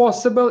now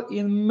possible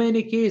in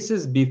many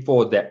cases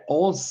before the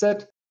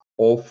onset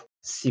of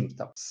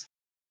symptoms.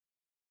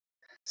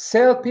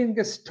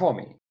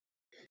 Salpingostomy,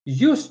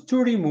 used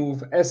to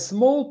remove a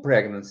small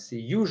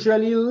pregnancy,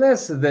 usually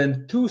less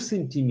than 2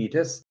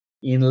 centimeters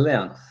in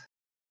length.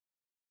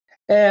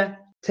 A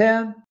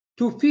 10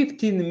 to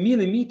 15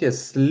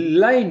 millimeters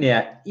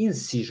linear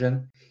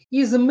incision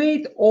is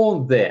made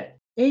on the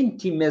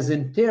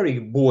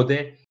antimesenteric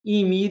body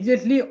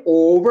immediately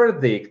over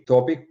the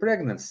ectopic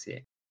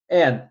pregnancy,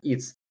 and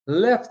it's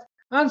left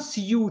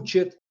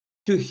unsutured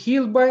to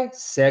heal by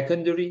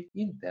secondary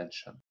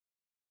intention.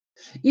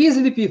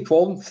 Easily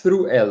performed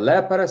through a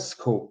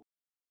laparoscope.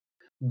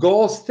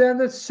 Gold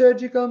standard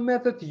surgical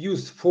method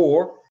used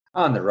for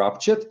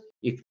unruptured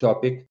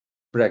ectopic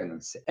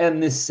pregnancy and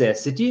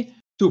necessity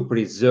to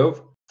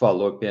preserve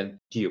fallopian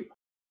tube.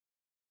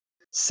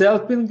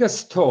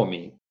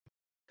 Salpingostomy.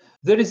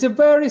 There is a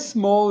very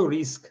small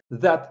risk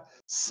that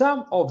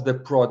some of the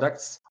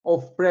products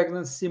of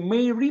pregnancy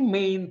may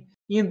remain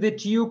in the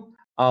tube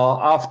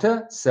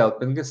after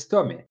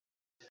salpingostomy.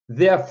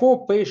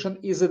 Therefore, patient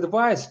is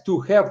advised to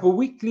have a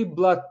weekly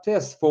blood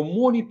test for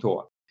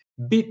monitor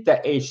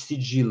beta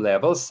HCG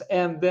levels,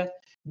 and the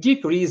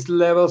decreased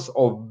levels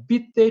of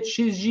beta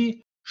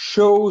HCG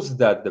shows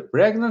that the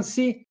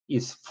pregnancy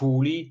is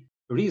fully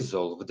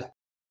resolved.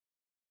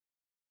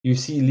 You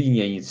see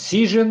linear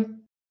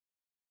incision,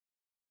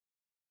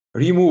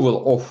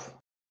 removal of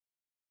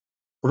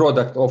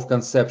product of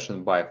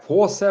conception by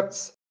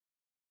forceps,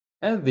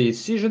 and the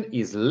incision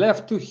is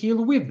left to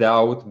heal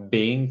without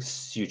being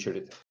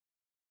sutured.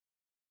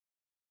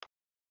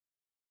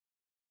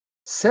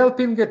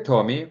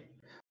 Salpingotomy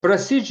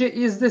procedure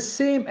is the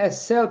same as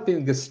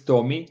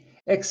salpingostomy,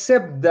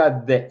 except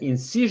that the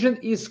incision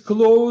is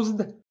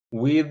closed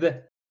with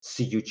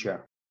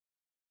suture.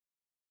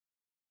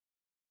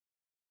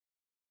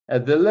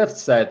 At the left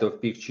side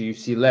of picture, you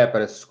see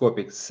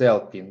laparoscopic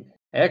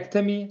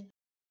salpingectomy,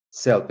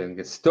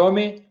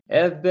 salpingostomy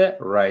at the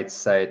right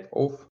side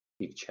of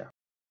picture.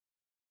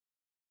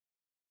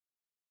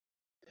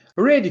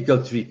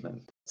 Radical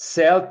treatment,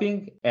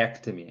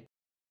 salpingectomy.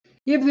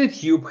 If the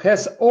tube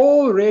has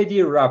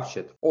already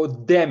ruptured or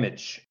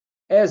damaged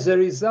as a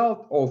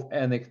result of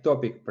an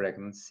ectopic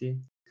pregnancy,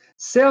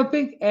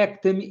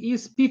 salpingectomy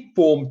is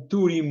performed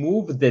to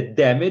remove the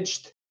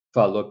damaged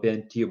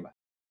fallopian tube.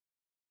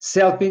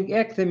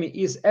 Salpingectomy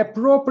is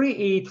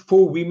appropriate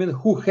for women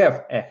who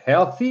have a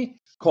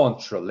healthy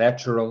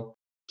contralateral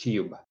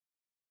tube.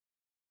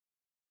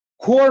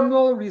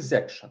 Corneal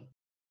resection.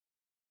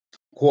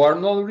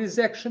 Corneal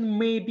resection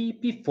may be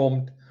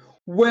performed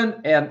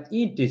when an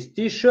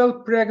interstitial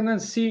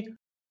pregnancy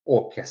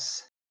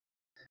occurs.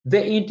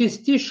 The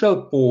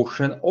interstitial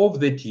portion of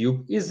the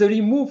tube is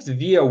removed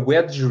via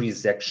wedge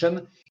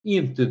resection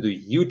into the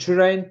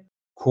uterine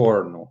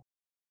cornu.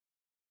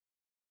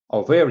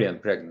 Ovarian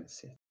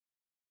pregnancy.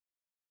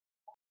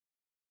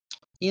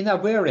 In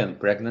ovarian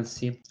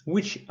pregnancy,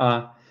 which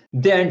are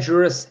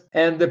dangerous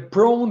and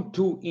prone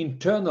to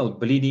internal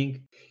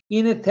bleeding,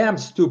 in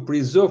attempts to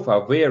preserve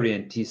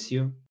ovarian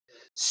tissue,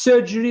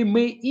 surgery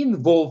may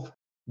involve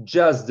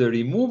just the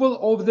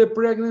removal of the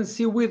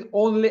pregnancy with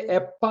only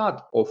a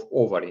part of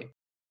ovary.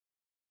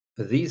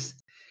 This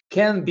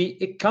can be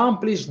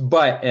accomplished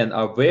by an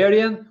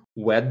ovarian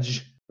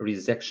wedge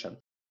resection,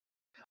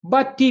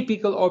 but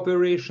typical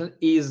operation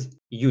is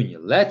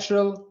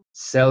unilateral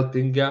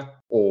Salpinger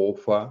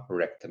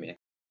oophorectomy.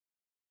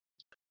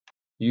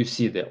 You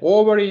see the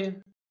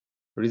ovary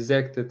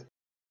resected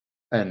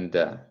and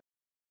the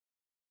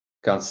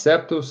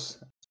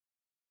conceptus,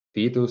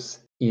 fetus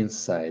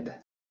inside.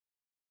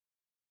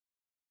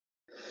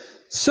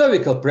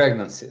 Cervical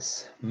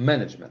pregnancies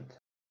management.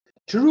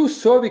 True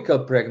cervical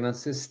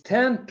pregnancies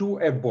tend to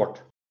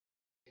abort.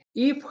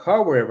 If,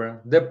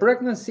 however, the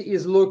pregnancy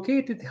is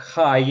located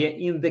higher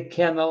in the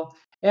canal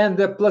and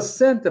the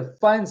placenta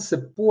finds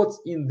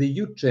supports in the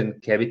uterine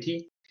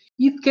cavity,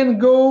 it can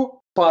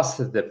go past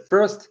the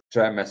first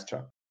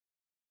trimester.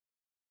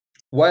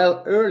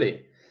 While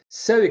early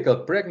cervical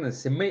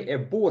pregnancy may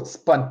abort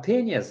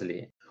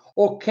spontaneously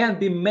or can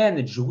be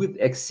managed with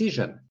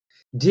excision,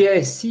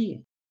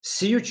 DIC,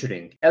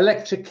 suturing,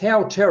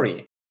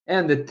 electrocautery,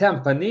 and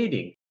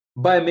tamponading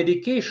by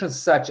medications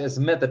such as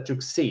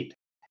methotrexate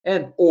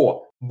and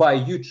or by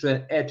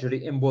uterine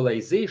artery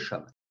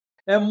embolization,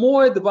 and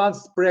more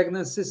advanced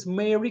pregnancies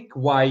may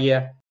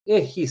require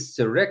a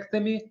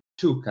hysterectomy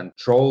to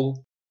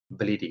control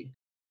bleeding.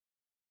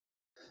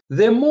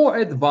 The more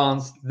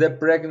advanced the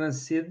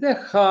pregnancy, the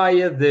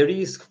higher the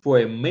risk for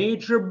a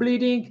major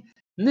bleeding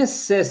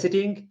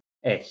necessitating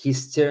a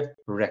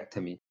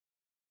hysterectomy.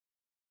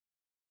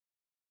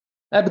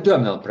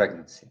 Abdominal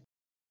pregnancy.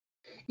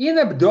 In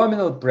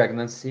abdominal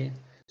pregnancy,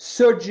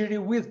 surgery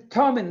with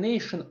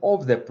termination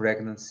of the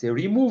pregnancy,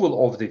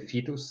 removal of the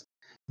fetus,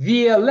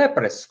 via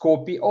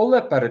laparoscopy or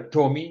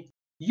laparotomy,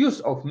 use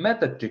of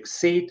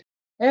methotrexate,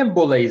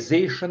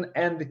 embolization,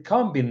 and the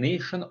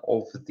combination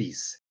of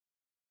these.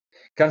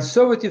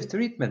 Conservative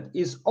treatment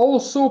is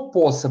also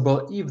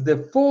possible if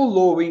the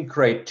following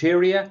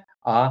criteria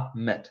are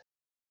met.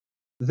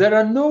 There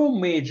are no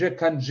major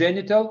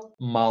congenital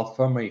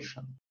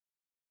malformation.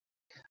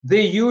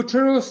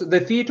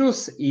 The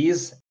fetus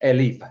is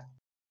alive.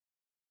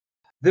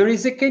 There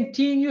is a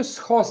continuous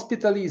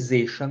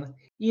hospitalization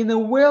in a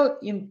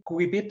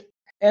well-equipped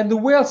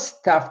and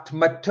well-staffed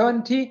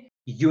maternity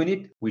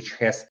unit which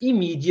has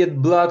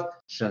immediate blood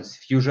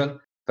transfusion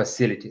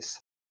facilities.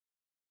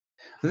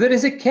 There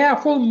is a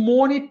careful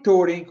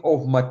monitoring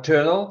of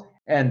maternal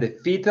and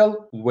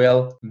fetal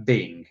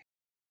well-being.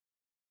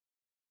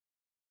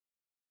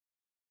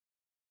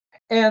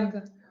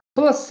 And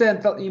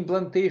placental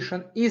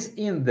implantation is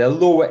in the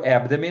lower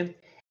abdomen,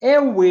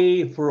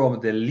 away from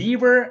the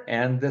liver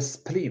and the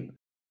spleen.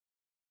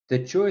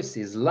 The choice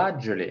is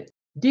largely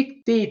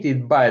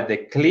dictated by the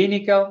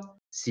clinical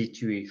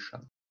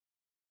situation.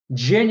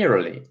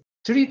 Generally,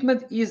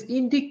 treatment is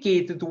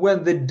indicated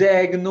when the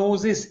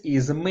diagnosis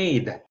is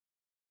made.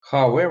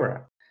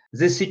 However,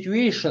 the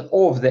situation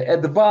of the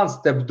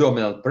advanced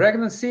abdominal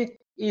pregnancy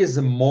is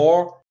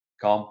more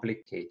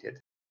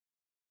complicated.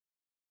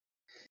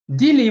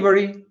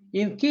 Delivery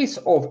in case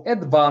of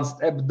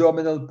advanced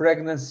abdominal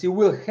pregnancy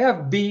will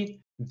have been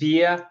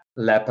via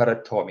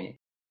laparotomy.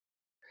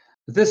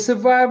 The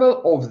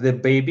survival of the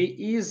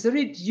baby is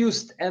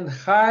reduced and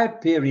high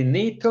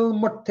perinatal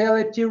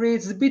mortality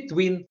rates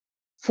between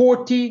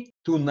 40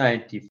 to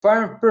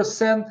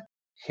 95%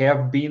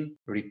 have been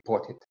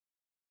reported.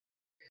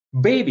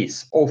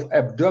 Babies of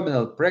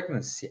abdominal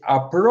pregnancy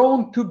are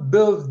prone to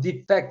birth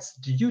defects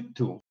due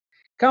to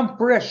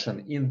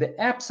compression in the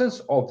absence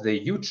of the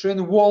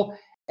uterine wall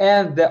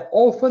and the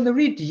often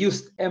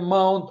reduced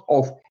amount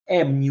of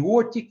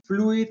amniotic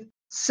fluid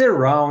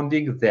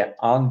surrounding the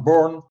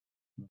unborn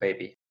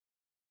baby.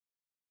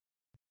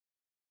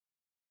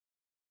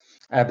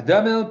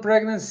 Abdominal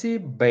pregnancy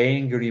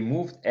being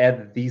removed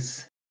at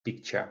this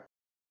picture.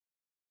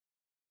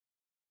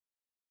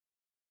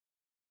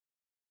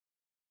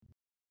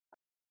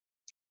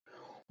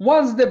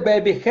 Once the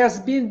baby has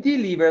been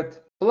delivered,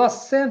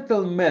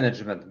 placental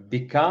management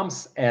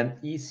becomes an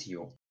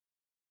issue.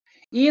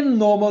 In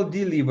normal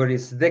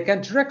deliveries, the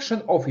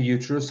contraction of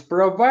uterus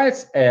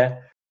provides a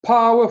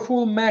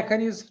powerful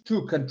mechanism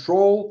to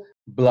control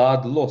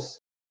blood loss.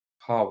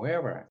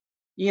 However,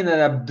 in an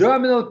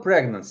abdominal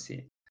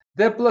pregnancy,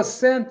 The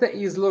placenta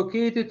is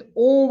located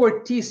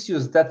over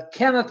tissues that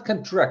cannot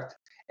contract,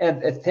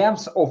 and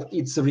attempts of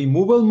its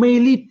removal may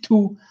lead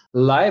to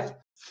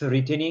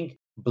life-threatening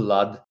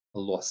blood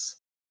loss.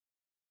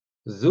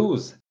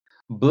 Thus,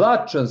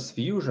 blood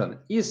transfusion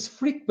is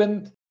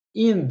frequent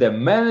in the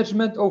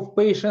management of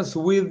patients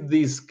with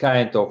this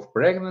kind of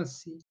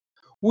pregnancy,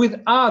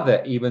 with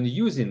other even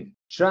using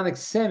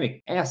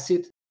tranexamic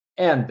acid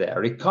and the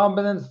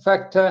recombinant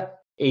factor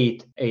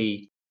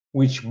 8A,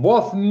 which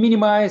both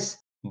minimize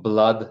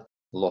blood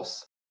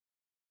loss.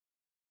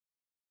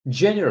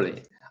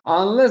 Generally,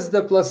 unless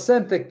the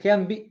placenta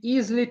can be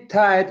easily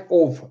tied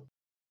off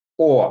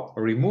or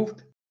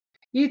removed,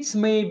 it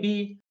may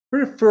be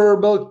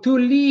preferable to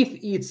leave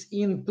it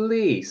in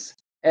place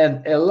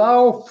and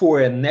allow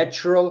for a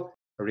natural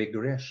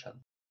regression.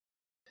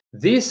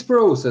 This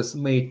process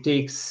may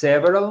take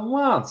several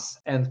months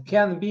and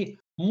can be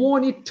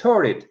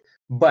monitored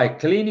by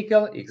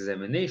clinical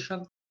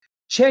examination,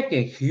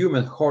 checking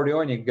human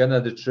chorionic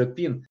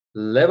gonadotropin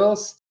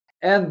levels,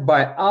 and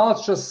by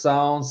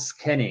ultrasound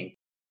scanning,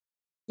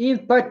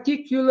 in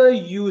particular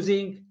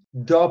using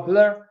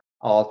Doppler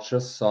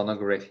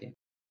ultrasonography.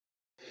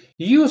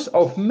 Use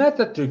of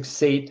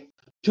methotrexate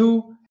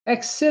to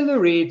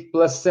accelerate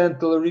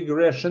placental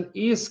regression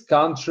is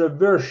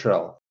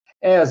controversial,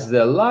 as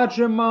the large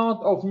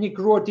amount of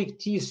necrotic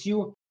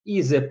tissue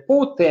is a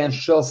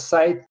potential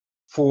site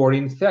for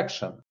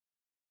infection.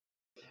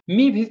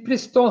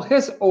 Mifepristone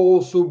has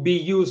also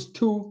been used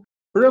to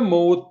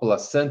promote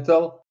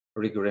placental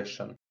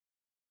regression.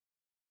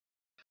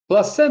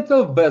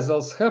 Placental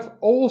vessels have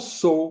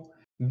also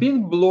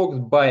been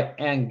blocked by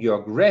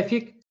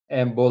angiographic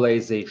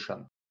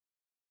embolization.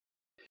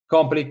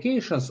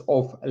 Complications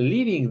of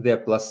leaving the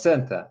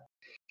placenta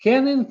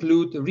can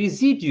include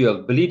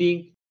residual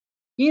bleeding,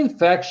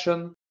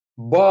 infection,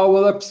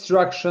 bowel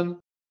obstruction,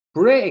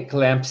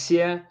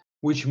 preeclampsia,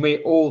 which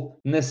may all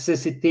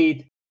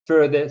necessitate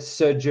further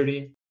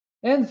surgery,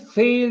 and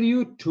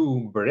failure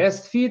to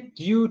breastfeed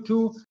due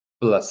to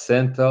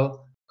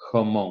placental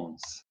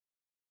hormones.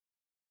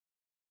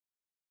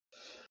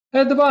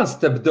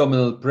 Advanced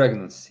abdominal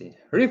pregnancy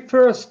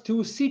refers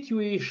to a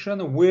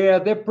situation where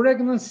the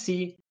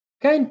pregnancy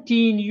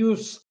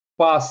continues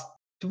past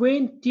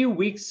 20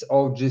 weeks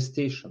of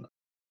gestation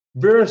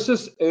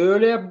versus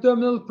early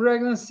abdominal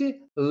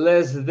pregnancy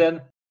less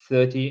than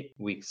 30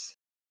 weeks.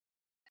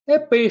 A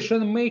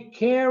patient may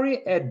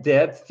carry a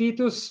dead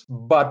fetus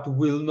but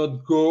will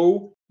not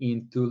go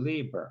into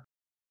labor.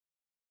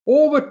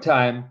 Over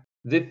time,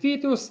 the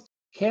fetus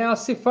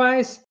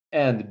calcifies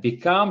and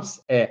becomes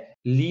a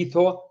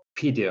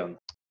lithopedion.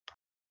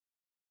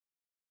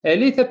 A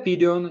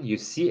lithopedion you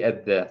see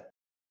at the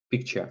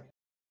picture.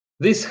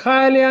 This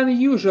highly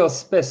unusual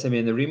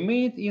specimen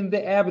remained in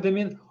the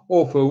abdomen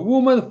of a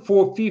woman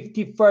for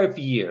 55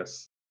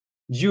 years.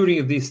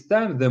 During this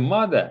time, the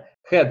mother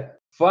had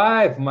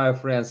 5, my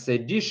friends,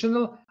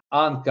 additional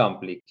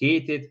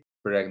uncomplicated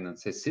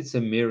pregnancies. It's a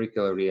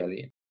miracle,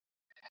 really.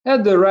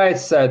 At the right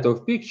side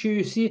of picture,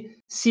 you see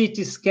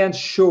CT scan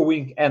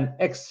showing an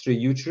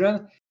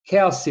extrauterine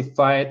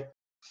calcified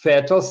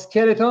fetal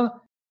skeleton,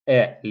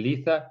 a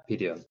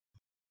lithopedion.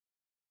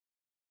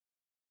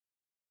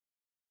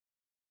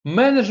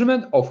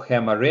 Management of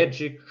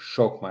hemorrhagic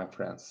shock, my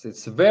friends.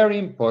 It's a very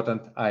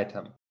important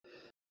item.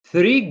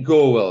 3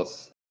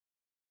 goals: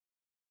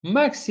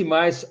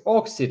 maximize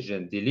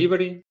oxygen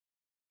delivery,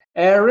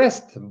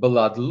 arrest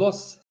blood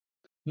loss,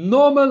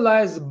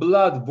 normalize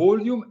blood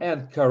volume,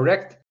 and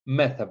correct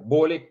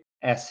metabolic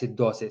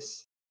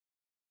acidosis.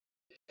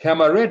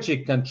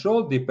 Hemorrhagic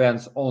control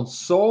depends on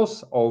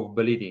source of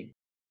bleeding,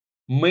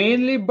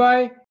 mainly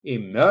by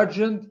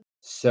emergent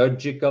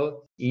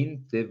surgical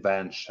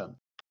intervention.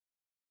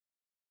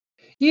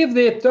 If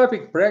the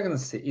ectopic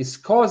pregnancy is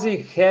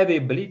causing heavy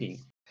bleeding,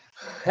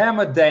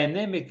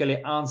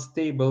 hemodynamically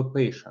unstable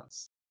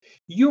patients,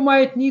 you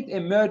might need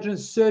emergent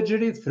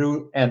surgery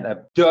through an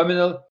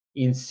abdominal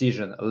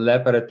incision,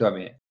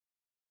 laparotomy.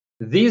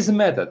 This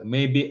method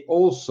may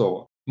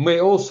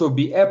also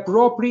be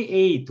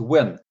appropriate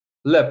when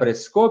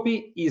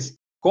laparoscopy is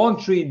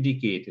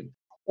contraindicated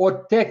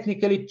or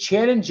technically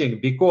challenging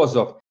because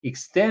of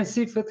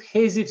extensive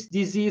adhesive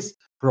disease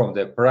from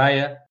the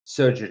prior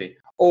surgery,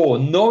 or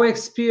no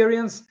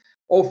experience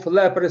of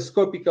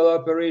laparoscopic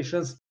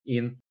operations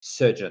in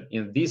surgeon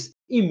in these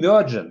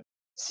emergent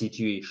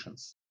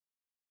situations.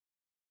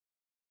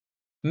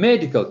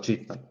 Medical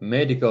treatment,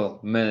 medical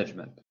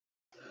management.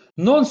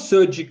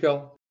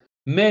 Non-surgical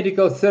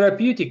medical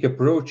therapeutic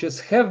approaches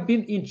have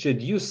been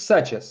introduced,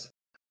 such as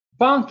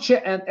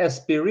puncture and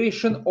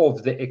aspiration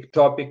of the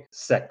ectopic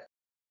sac,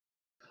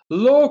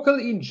 local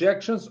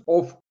injections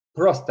of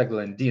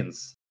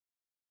prostaglandins,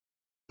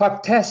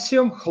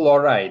 potassium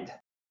chloride,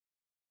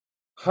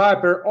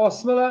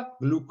 hyperosmolar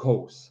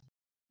glucose,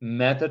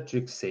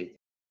 methotrexate.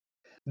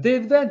 The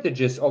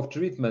advantages of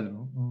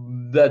treatment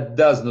that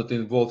does not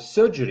involve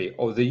surgery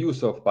or the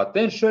use of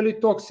potentially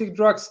toxic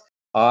drugs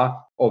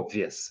are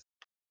obvious.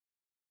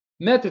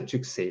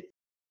 Methotrexate.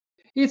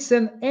 It's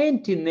an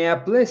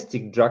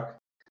anti-neoplastic drug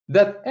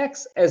that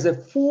acts as a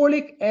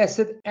folic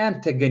acid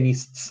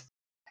antagonist,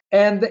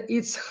 and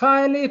it's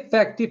highly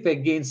effective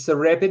against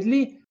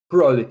rapidly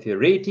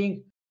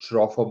proliferating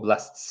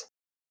trophoblasts.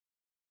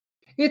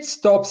 It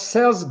stops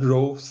cells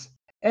growth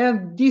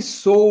and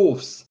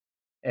dissolves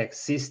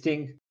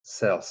existing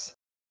cells.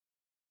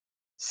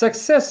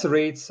 Success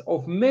rates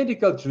of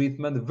medical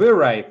treatment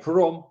vary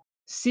from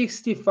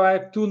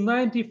 65 to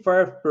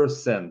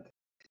 95%,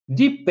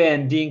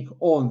 depending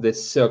on the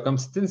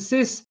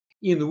circumstances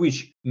in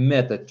which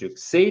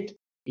methotrexate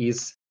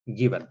is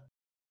given.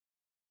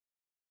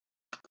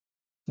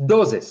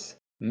 Doses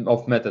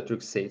of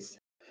methotrexate: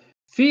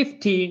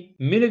 50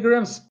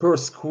 milligrams per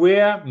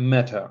square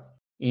meter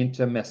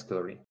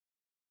intramuscularly.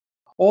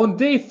 On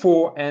day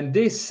 4 and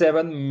day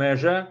 7,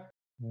 measure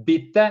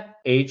beta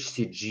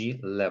HCG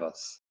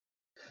levels.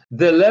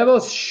 The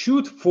levels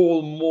should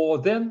fall more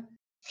than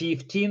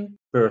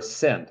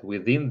 15%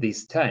 within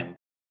this time.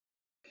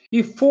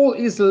 If fall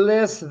is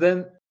less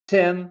than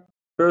 10%,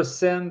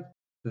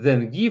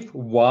 then give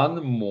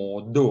one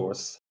more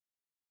dose.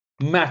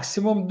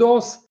 Maximum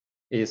dose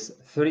is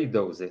 3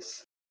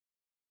 doses.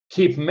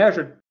 Keep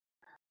measured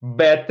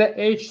beta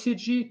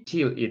HCG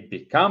till it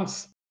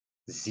becomes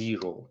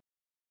 0.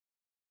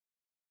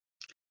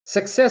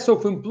 Success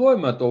of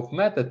employment of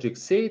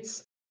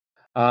methotrexates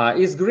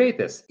is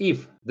greatest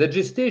if the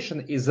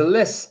gestation is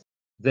less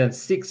than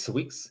 6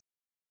 weeks,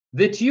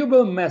 the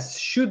tubal mass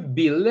should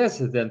be less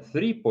than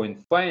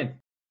 3.5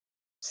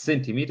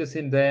 centimeters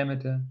in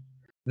diameter,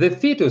 the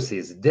fetus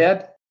is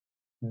dead,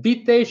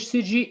 beta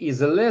HCG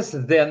is less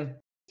than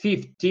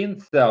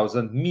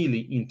 15,000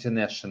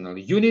 milli-international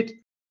unit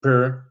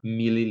per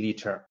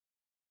milliliter.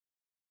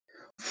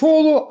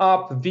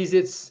 Follow-up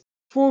visits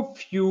for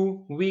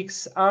few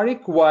weeks are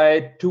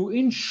required to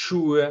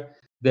ensure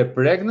the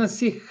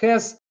pregnancy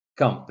has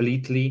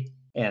completely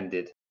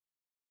ended.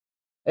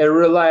 A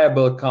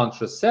reliable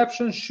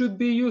contraception should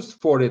be used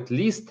for at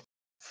least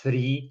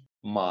 3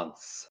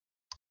 months.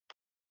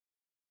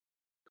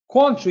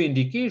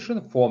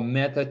 Contraindication for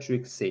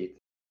methotrexate: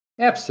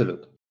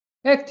 absolute,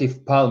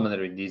 active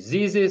pulmonary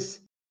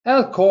diseases,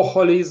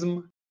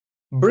 alcoholism,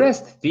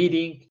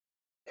 breastfeeding,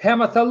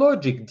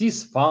 hematologic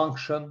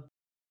dysfunction,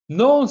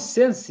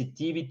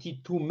 non-sensitivity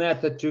to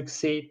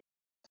methotrexate,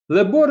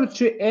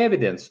 laboratory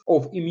evidence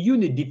of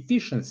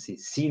immunodeficiency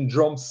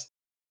syndromes,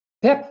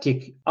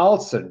 peptic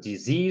ulcer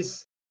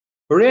disease,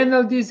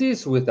 renal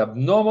disease with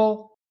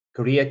abnormal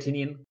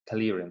creatinine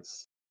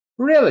clearance,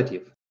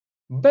 relative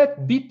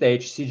beta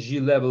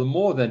HCG level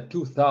more than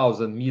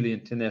 2000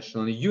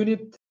 milli-international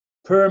unit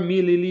per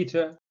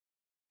milliliter,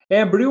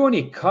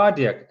 embryonic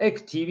cardiac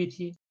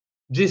activity,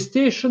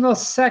 gestational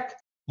sac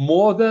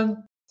more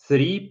than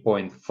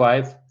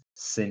 3.5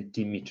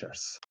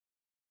 centimeters.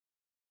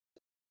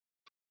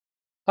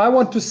 I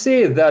want to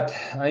say that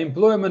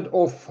employment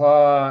of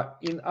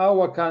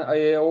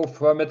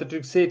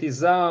methotrexate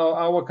in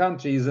our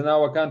country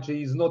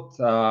is not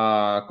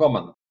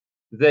common.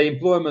 The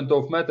employment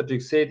of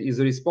methotrexate is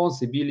the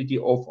responsibility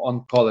of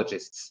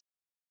oncologists.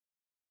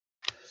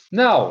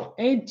 Now,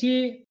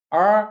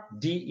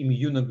 anti-RD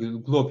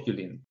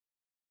immunoglobulin.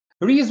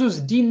 Rhesus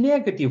D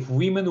negative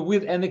women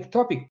with an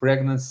ectopic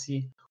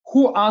pregnancy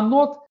who are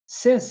not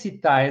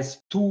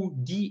sensitized to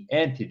D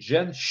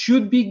antigen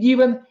should be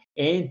given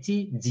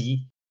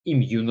anti-D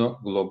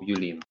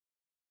immunoglobulin.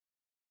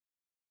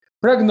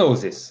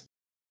 Prognosis.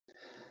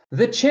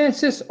 The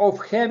chances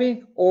of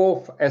having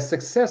a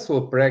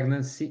successful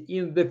pregnancy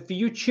in the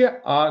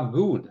future are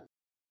good.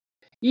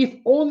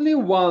 If only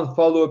one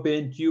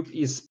fallopian tube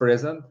is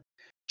present,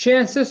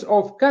 chances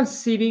of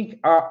conceiving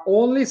are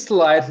only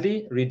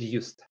slightly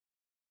reduced.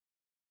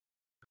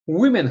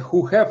 Women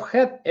who have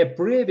had a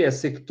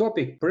previous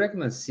ectopic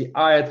pregnancy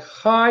are at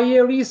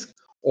higher risk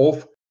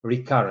of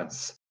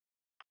recurrence.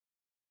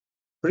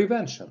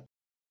 Prevention.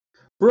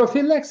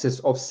 Prophylaxis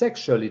of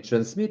sexually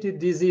transmitted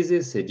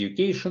diseases,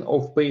 education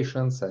of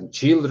patients and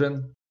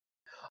children.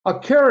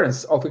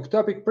 Occurrence of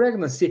ectopic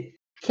pregnancy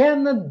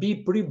cannot be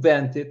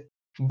prevented,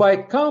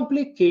 but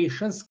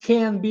complications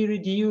can be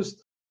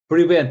reduced,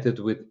 prevented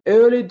with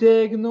early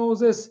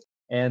diagnosis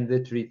and the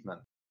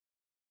treatment.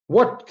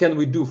 What can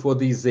we do for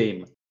this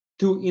aim?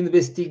 To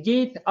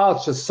investigate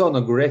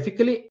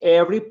ultrasonographically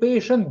every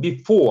patient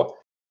before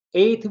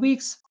 8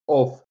 weeks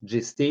of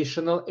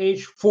gestational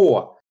age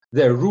for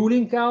the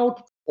ruling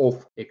out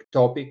of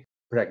ectopic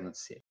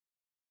pregnancy.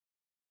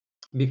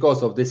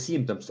 Because of the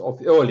symptoms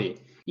of early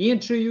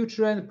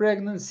intrauterine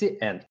pregnancy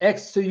and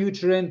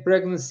extrauterine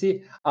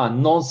pregnancy are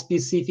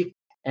non-specific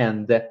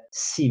and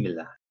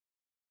similar.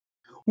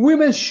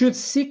 Women should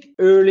seek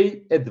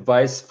early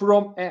advice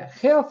from a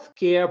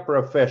healthcare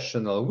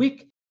professional when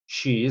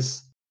she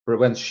is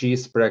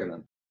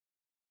pregnant.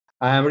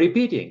 I am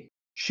repeating,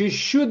 she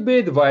should be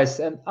advised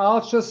an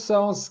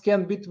ultrasound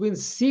scan between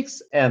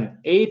 6 and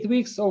 8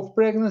 weeks of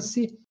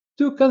pregnancy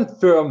to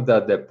confirm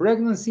that the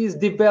pregnancy is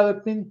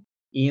developing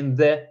in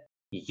the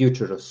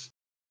uterus.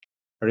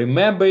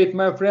 Remember it,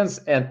 my friends,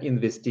 and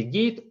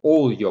investigate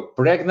all your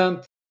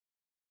pregnant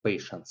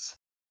patients.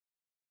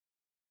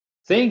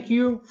 Thank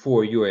you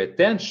for your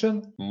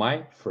attention,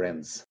 my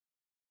friends.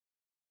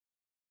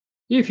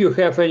 If you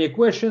have any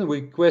questions,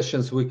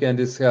 we can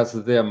discuss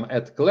them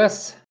at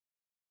class.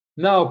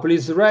 Now,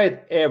 please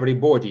write,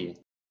 everybody,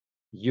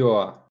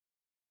 your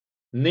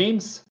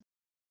names,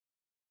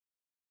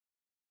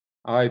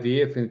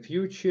 IVF in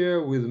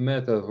future with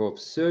method of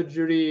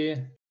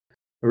surgery,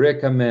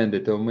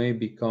 recommended or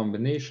maybe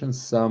combination,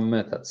 some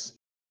methods.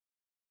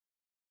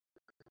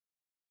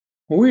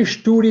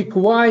 Wish to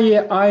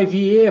require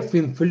IVF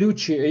in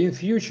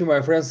future,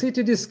 my friends. It's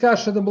a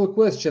discussionable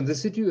question.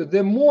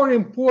 The more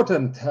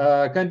important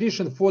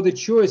condition for the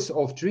choice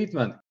of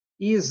treatment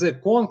is a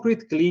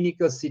concrete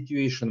clinical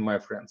situation, my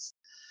friends.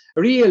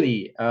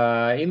 Really,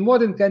 in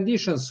modern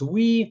conditions,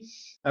 we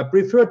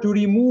prefer to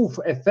remove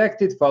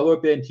affected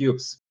fallopian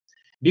tubes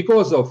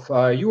because of,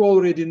 you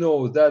already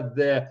know that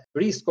the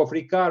risk of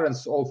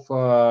recurrence of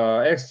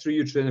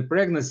extrauterine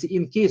pregnancy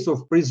in case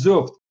of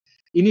preserved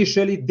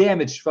initially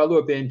damaged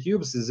fallopian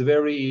tubes is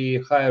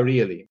very high,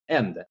 really.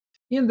 And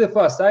in the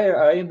past,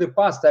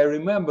 I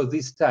remember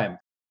this time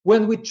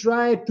when we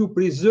tried to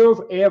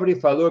preserve every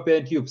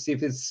fallopian tubes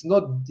if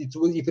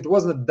it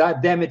wasn't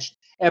that damaged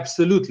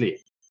absolutely.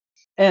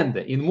 And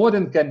in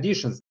modern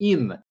conditions,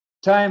 in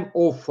time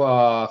of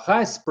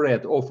high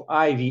spread of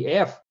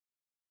IVF,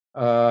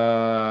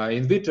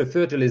 in vitro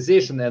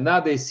fertilization and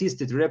other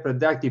assisted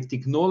reproductive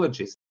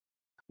technologies,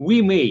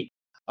 we may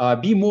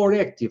be more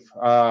active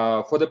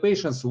for the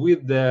patients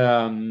with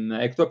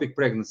ectopic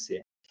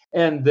pregnancy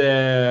and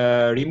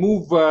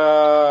remove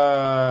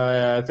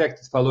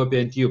affected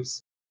fallopian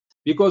tubes.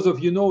 Because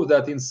of, you know,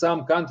 that in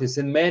some countries,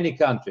 in many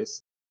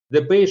countries,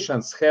 the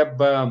patients have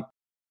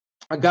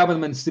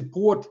government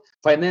support,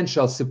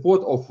 financial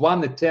support of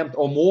one attempt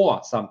or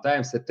more,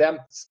 sometimes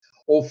attempts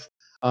of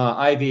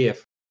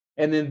IVF.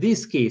 And in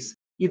this case,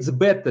 it's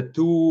better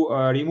to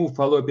remove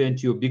fallopian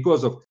tube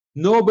because of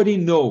nobody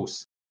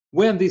knows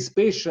when this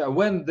patient,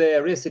 when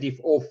the recidivate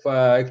of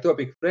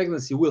ectopic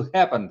pregnancy will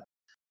happen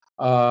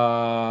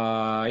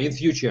in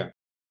future.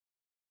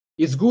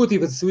 It's good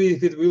if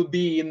it will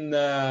be in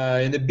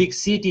a big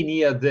city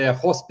near the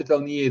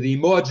hospital, near the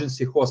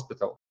emergency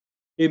hospital.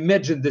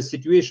 Imagine the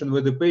situation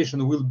where the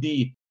patient will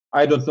be,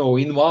 I don't know,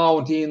 in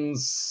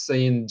mountains,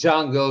 in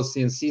jungles,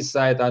 in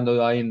seaside, I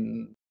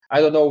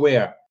don't know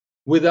where,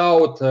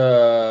 without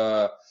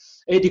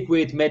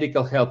adequate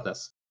medical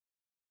helpness.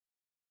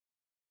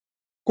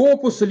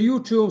 Corpus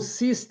luteum,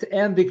 cyst,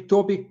 and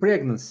ectopic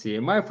pregnancy.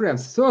 My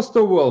friends, first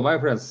of all, my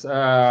friends,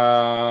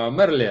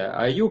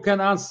 Merle, you can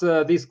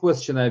answer this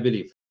question, I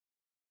believe.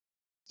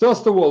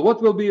 First of all,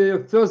 what will be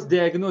your first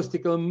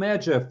diagnostical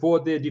measure for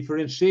the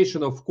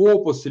differentiation of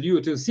corpus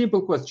luteum?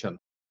 Simple question.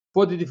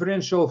 For the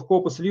differential of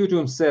corpus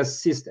luteum,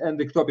 says cyst and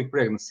ectopic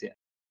pregnancy.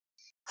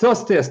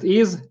 First test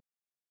is?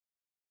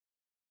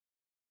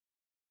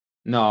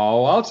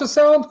 No,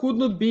 ultrasound could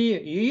not be.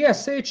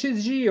 Yes,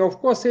 HCG, of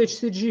course,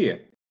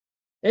 HCG.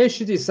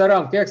 HCG,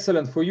 Sarank,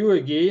 excellent for you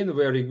again.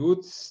 Very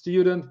good,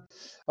 student.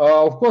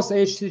 Of course,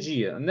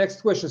 HCG.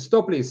 Next question.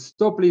 Stop, please.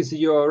 Stop, please.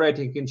 You're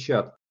writing in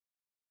chat.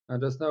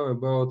 Just now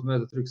about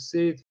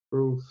methotrexate,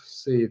 proof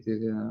say it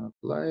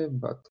apply,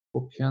 but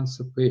for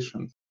cancer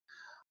patient.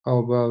 How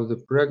about the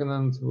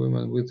pregnant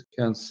women with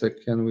cancer?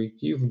 Can we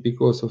give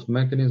because of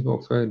mechanism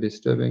of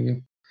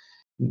disturbing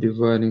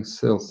dividing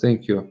cells?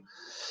 Thank you.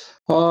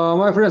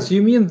 My friends,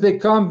 you mean the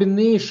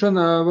combination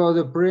about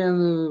the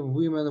pregnant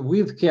women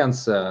with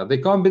cancer, the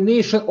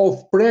combination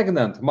of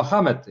pregnant,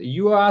 Mohammed,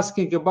 you are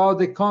asking about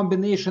the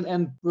combination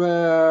and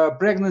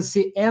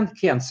pregnancy and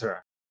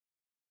cancer.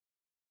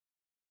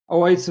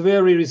 Oh, it's a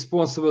very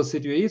responsible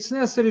situation. It's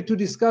necessary to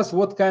discuss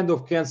what kind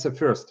of cancer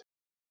first.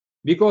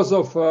 Because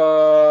of,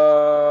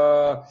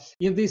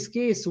 in this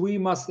case, we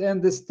must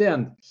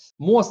understand,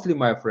 mostly,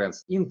 my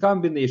friends, in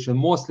combination,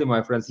 mostly,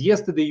 my friends.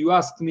 Yesterday, you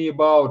asked me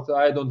about,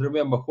 I don't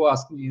remember who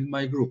asked me in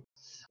my group,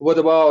 what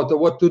about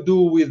what to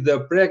do with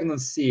the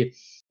pregnancy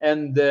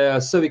and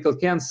cervical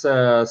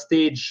cancer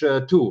stage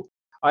 2.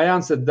 I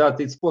answered that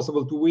it's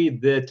possible to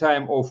wait the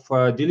time of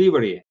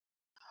delivery.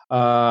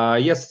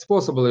 Yes, it's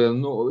possible.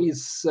 No,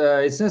 it's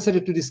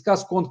necessary to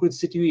discuss concrete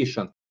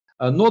situation.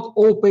 Not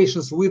all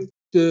patients with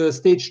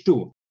stage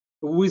 2.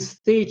 With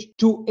stage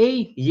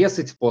 2A, yes,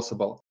 it's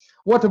possible.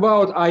 What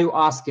about, are you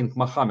asking,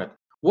 Mohammed?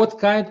 What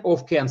kind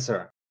of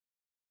cancer?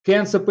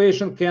 Cancer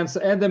patient, cancer,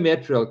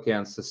 endometrial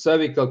cancer,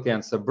 cervical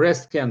cancer,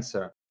 breast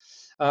cancer.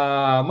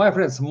 My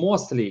friends,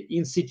 mostly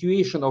in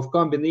situation of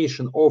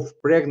combination of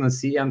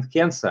pregnancy and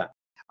cancer,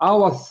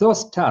 our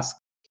first task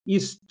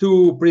is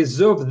to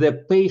preserve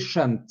the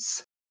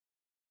patient's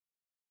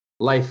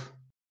life.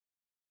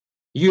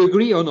 You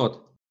agree or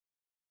not?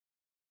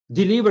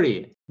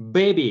 Delivery,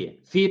 baby,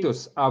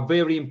 fetus are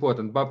very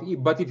important.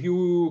 But if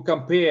you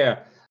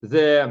compare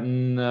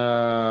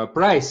the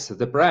price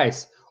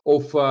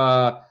of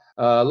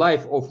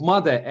life of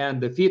mother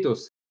and the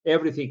fetus,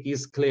 everything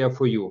is clear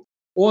for you.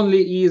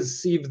 Only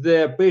is if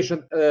the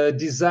patient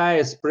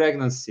desires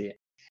pregnancy,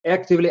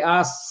 actively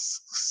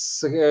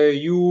asks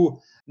you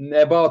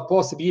about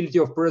possibility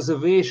of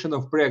preservation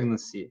of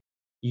pregnancy,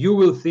 you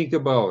will think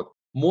about.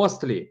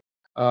 Mostly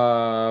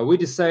we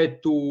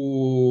decide to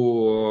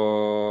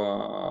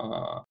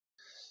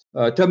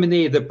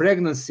terminate the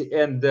pregnancy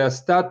and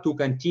start to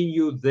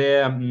continue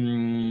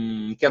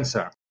the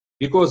cancer,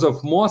 because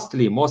of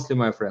mostly,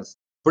 my friends,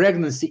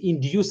 pregnancy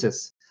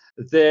induces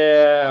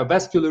the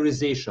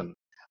vascularization,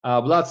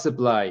 blood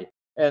supply,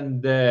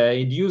 and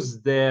induce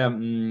the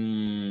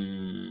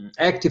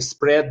active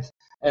spread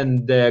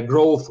and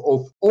growth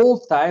of all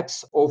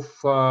types of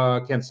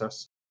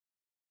cancers.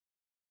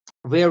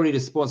 Very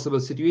responsible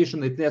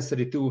situation. It's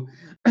necessary to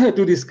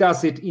to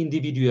discuss it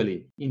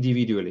individually.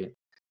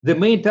 The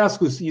main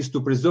task is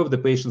to preserve the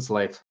patient's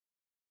life.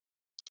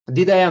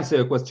 Did I answer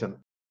your question,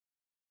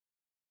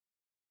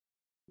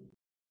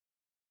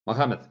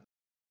 Mohammed?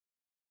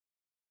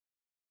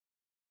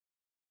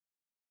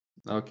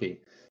 Okay.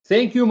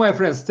 Thank you, my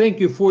friends. Thank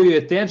you for your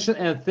attention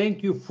and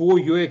thank you for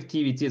your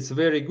activity. It's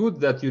very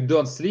good that you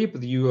don't sleep.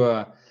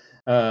 You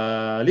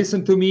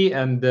listen to me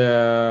and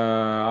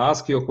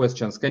ask your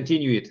questions.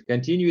 Continue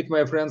it,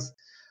 my friends.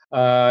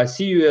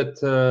 See you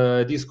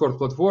at Discord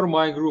platform,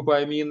 my group,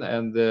 I mean,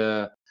 and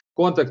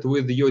contact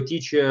with your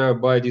teacher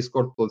by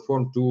Discord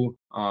platform to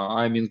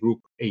I'm in group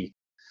A.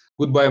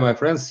 Goodbye, my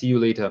friends. See you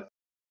later.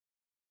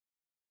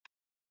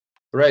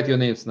 Write your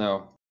names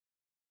now.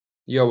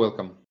 You're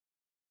welcome.